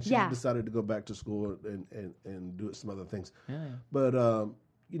teaching, and she Yeah. decided to go back to school and do some other things. Yeah. But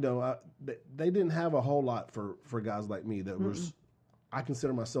they didn't have a whole lot for guys like me that was. I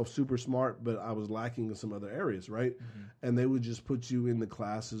consider myself super smart, but I was lacking in some other areas, right? Mm-hmm. And they would just put you in the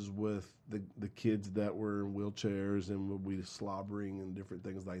classes with the kids that were in wheelchairs and would be slobbering and different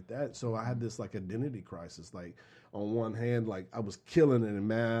things like that. So I had this like identity crisis. Like on one hand, like I was killing it in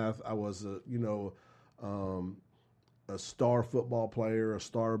math. I was a star football player, a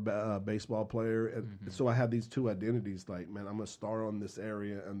star baseball player, and so I had these two identities. Like, man, I'm a star on this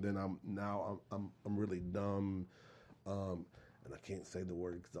area, and then I'm really dumb. And I can't say the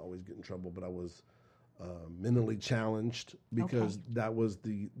word because I always get in trouble, but I was mentally challenged because that was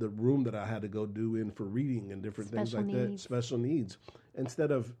the room that I had to go do in for reading and different things like that. Special needs,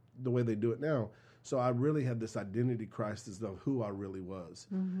 instead of the way they do it now. So I really had this identity crisis of who I really was.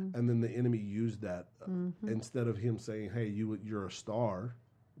 Mm-hmm. And then the enemy used that instead of him saying, hey, you're a star,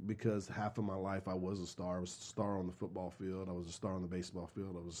 because half of my life I was a star. I was a star on the football field. I was a star on the baseball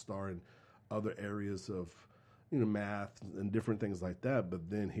field. I was a star in other areas of math and different things like that. But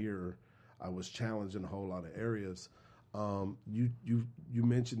then here, I was challenged in a whole lot of areas. You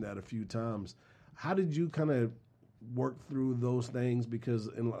mentioned that a few times. How did you kind of work through those things? Because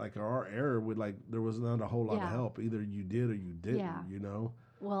in like our era, there was not a whole lot of help. Either you did or you didn't.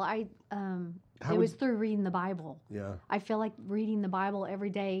 Well, it was through reading the Bible. Yeah, I feel like reading the Bible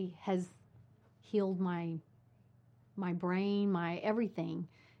every day has healed my brain, my everything.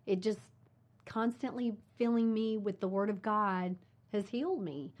 It just constantly filling me with the Word of God has healed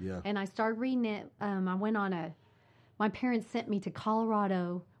me. Yeah. And I started reading it. I went on my parents sent me to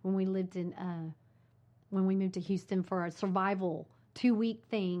Colorado when we lived when we moved to Houston for a survival 2-week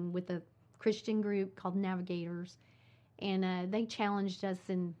thing with a Christian group called Navigators. And they challenged us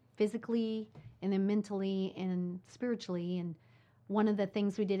physically and then mentally and spiritually. And one of the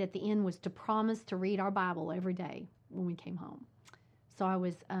things we did at the end was to promise to read our Bible every day when we came home. So I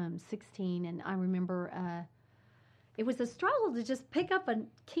was 16, and I remember it was a struggle to just pick up a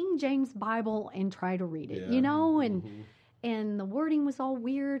King James Bible and try to read it, and the wording was all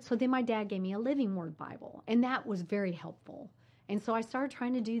weird. So then my dad gave me a Living Word Bible, and that was very helpful. And so I started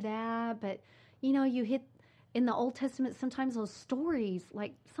trying to do that, but, you hit in the Old Testament, sometimes those stories,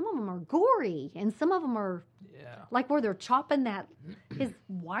 like some of them are gory and some of them are like where they're chopping his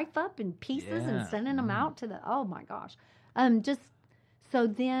wife up in pieces and sending them out to oh my gosh. So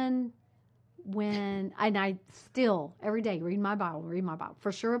then and I still every day read my Bible,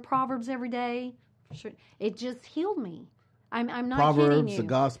 for sure. Proverbs every day, for sure. It just healed me. I'm not Proverbs, kidding you. the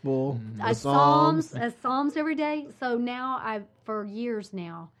gospel, the Psalms every day. So now for years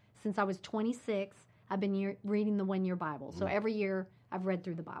now, since I was 26, I've been reading the 1-year Bible. So every year I've read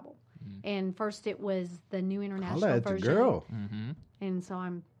through the Bible. And first it was the New International Version. Girl. And so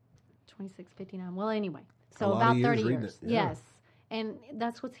I'm 26, 59. Well, anyway. So lot about of 30 years years. reading it, yeah. Yes. And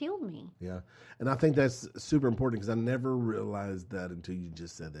that's what's healed me. Yeah. And I think that's super important because I never realized that until you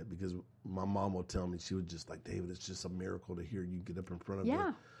just said that, because my mom will tell me, she was just like, David, it's just a miracle to hear you get up in front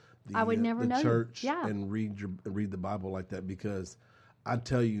of I would never know church and read the Bible like that, because I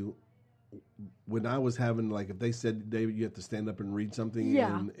tell you, when I was having, like, if they said, David, you have to stand up and read something,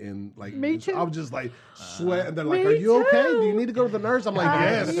 and like, me too. I was just like sweat, and they're like, "Are you okay? Do you need to go to the nurse?" I'm like,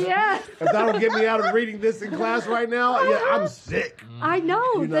 "Yes." Yes. If that don't get me out of reading this in class right now, I'm sick. I know.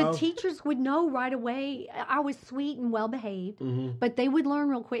 You know? The teachers would know right away. I was sweet and well behaved, but they would learn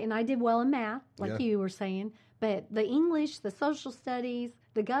real quick. And I did well in math, like you were saying. But the English, the social studies,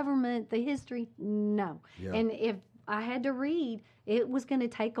 the government, the history, no. Yeah. And if I had to read, it was going to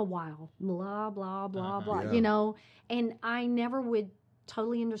take a while. Blah, blah, blah, blah, And I never would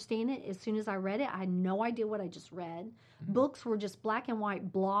totally understand it. As soon as I read it, I had no idea what I just read. Books were just black and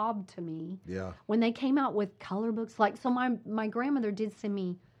white blob to me. Yeah. When they came out with color books, so my grandmother did send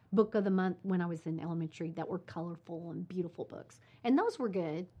me Book of the Month when I was in elementary that were colorful and beautiful books. And those were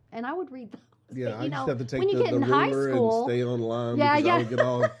good. And I would read those. Yeah, I used to have to take the ruler and stay online because I would get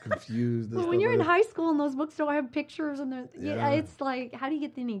all confused. But when you're in high school and those books don't have pictures and it's like, how do you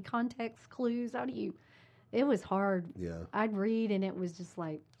get any context clues? It was hard. Yeah. I'd read and it was just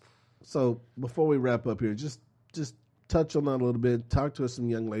like. So before we wrap up here, just touch on that a little bit. Talk to some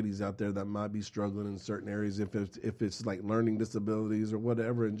young ladies out there that might be struggling in certain areas, if it's like learning disabilities or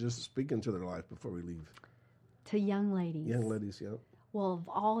whatever, and just speak into their life before we leave. To young ladies. Young ladies, yeah. Well, of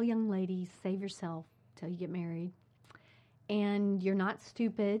all young ladies, save yourself till you get married. And you're not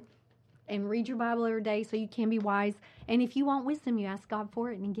stupid. And read your Bible every day so you can be wise. And if you want wisdom, you ask God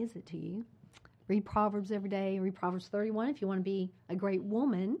for it and He gives it to you. Read Proverbs every day. Read Proverbs 31 if you want to be a great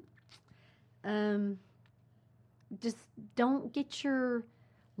woman. Just don't get your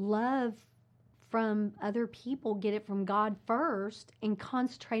love from other people. Get it from God first and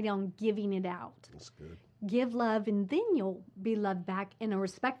concentrate on giving it out. That's good. Give love, and then you'll be loved back in a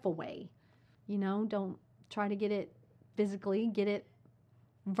respectful way. Don't try to get it physically. Get it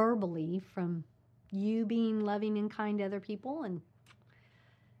verbally from you being loving and kind to other people. And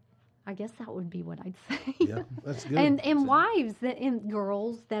I guess that would be what I'd say. Yeah, that's good. And wives and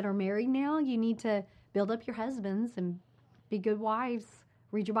girls that are married now, you need to build up your husbands and be good wives.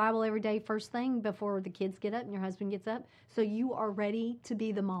 Read your Bible every day first thing before the kids get up and your husband gets up, so you are ready to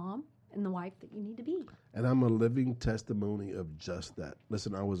be the mom and the wife that you need to be. And I'm a living testimony of just that.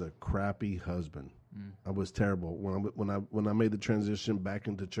 Listen, I was a crappy husband. I was terrible. When I made the transition back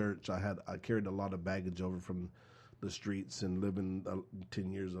into church, I carried a lot of baggage over from the streets and living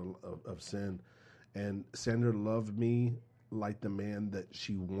 10 years of sin. And Sandra loved me like the man that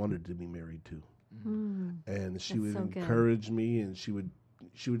she wanted to be married to. And she would encourage me, and she would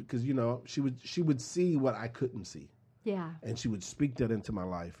because she would see what I couldn't see. Yeah. And she would speak that into my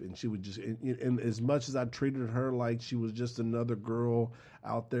life. And she would just, and as much as I treated her like she was just another girl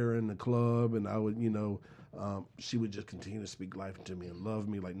out there in the club, and I would, she would just continue to speak life into me and love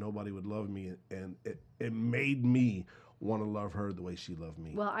me like nobody would love me. And it made me want to love her the way she loved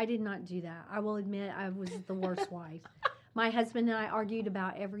me. Well, I did not do that. I will admit I was the worst wife. My husband and I argued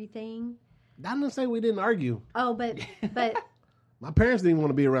about everything. I'm not saying we didn't argue. Oh, but my parents didn't even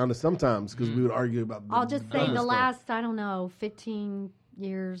want to be around us sometimes because we would argue about. I'll just say the last, 15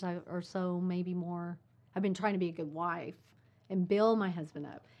 years or so, maybe more, I've been trying to be a good wife, and build my husband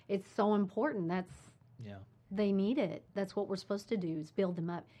up. It's so important. Yeah. They need it. That's what we're supposed to do, is build them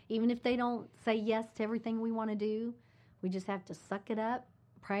up. Even if they don't say yes to everything we want to do, we just have to suck it up,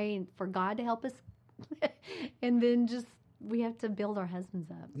 pray for God to help us, and then we have to build our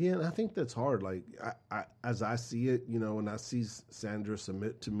husbands up. Yeah, and I think that's hard. Like, I as I see it, when I see Sandra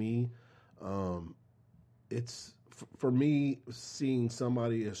submit to me, it's for me, seeing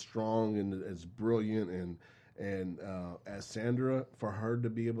somebody as strong and as brilliant and as Sandra, for her to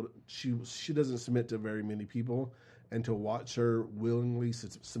be able to, she doesn't submit to very many people, and to watch her willingly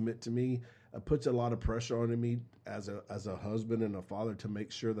submit to me, it puts a lot of pressure on me as a husband and a father to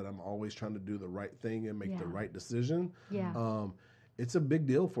make sure that I'm always trying to do the right thing and make the right decision. Yeah. It's a big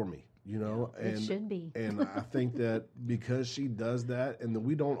deal for me, and it should be. And I think that because she does that, and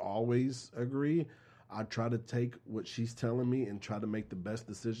we don't always agree, I try to take what she's telling me and try to make the best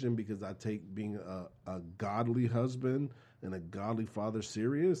decision, because I take being a godly husband and a godly father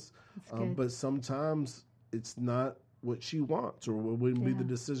serious. But sometimes it's not what she wants, or what wouldn't be the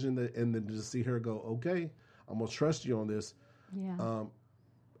decision and then to see her go, okay, I'm going to trust you on this. Yeah.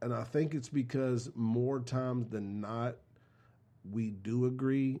 And I think it's because more times than not, we do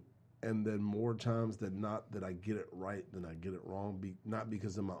agree. And then more times than not that I get it right than I get it wrong, not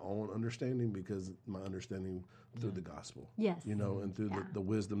because of my own understanding, because my understanding through the gospel. Yes. And through the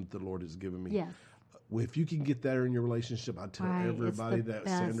wisdom that the Lord has given me. Yes. If you can get that in your relationship, I tell everybody that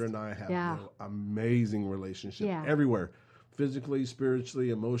best. Sandra and I have an amazing relationship everywhere. Physically, spiritually,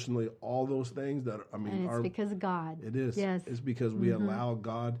 emotionally, all those things that, and it's because of God. It is. Yes. It's because we allow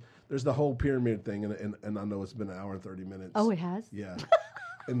God. There's the whole pyramid thing, and I know it's been an hour and 30 minutes. Oh, it has? Yeah.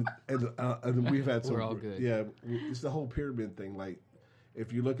 And we've had some. We're all good. Yeah, it's the whole pyramid thing. Like,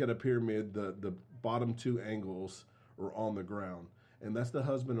 if you look at a pyramid, the bottom two angles are on the ground, and that's the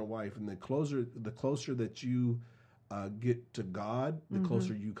husband and wife. And the closer that you get to God, the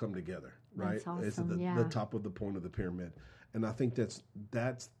closer you come together. Right? That's awesome. It's the top of the point of the pyramid, and I think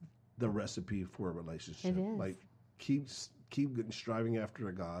that's the recipe for a relationship. It is. Like, keep striving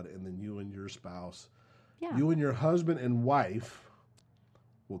after God, and then you and your spouse, you and your husband and wife,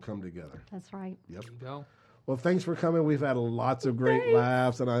 will come together. That's right. Yep. There you go. Well, thanks for coming. We've had lots of great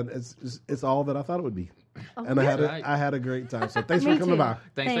laughs, and it's all that I thought it would be. Oh, And I had a great time. So thanks for coming by.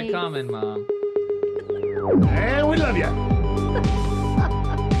 Thanks for coming, Mom. And we love you.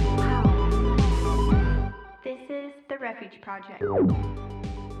 This is the Refuge Project.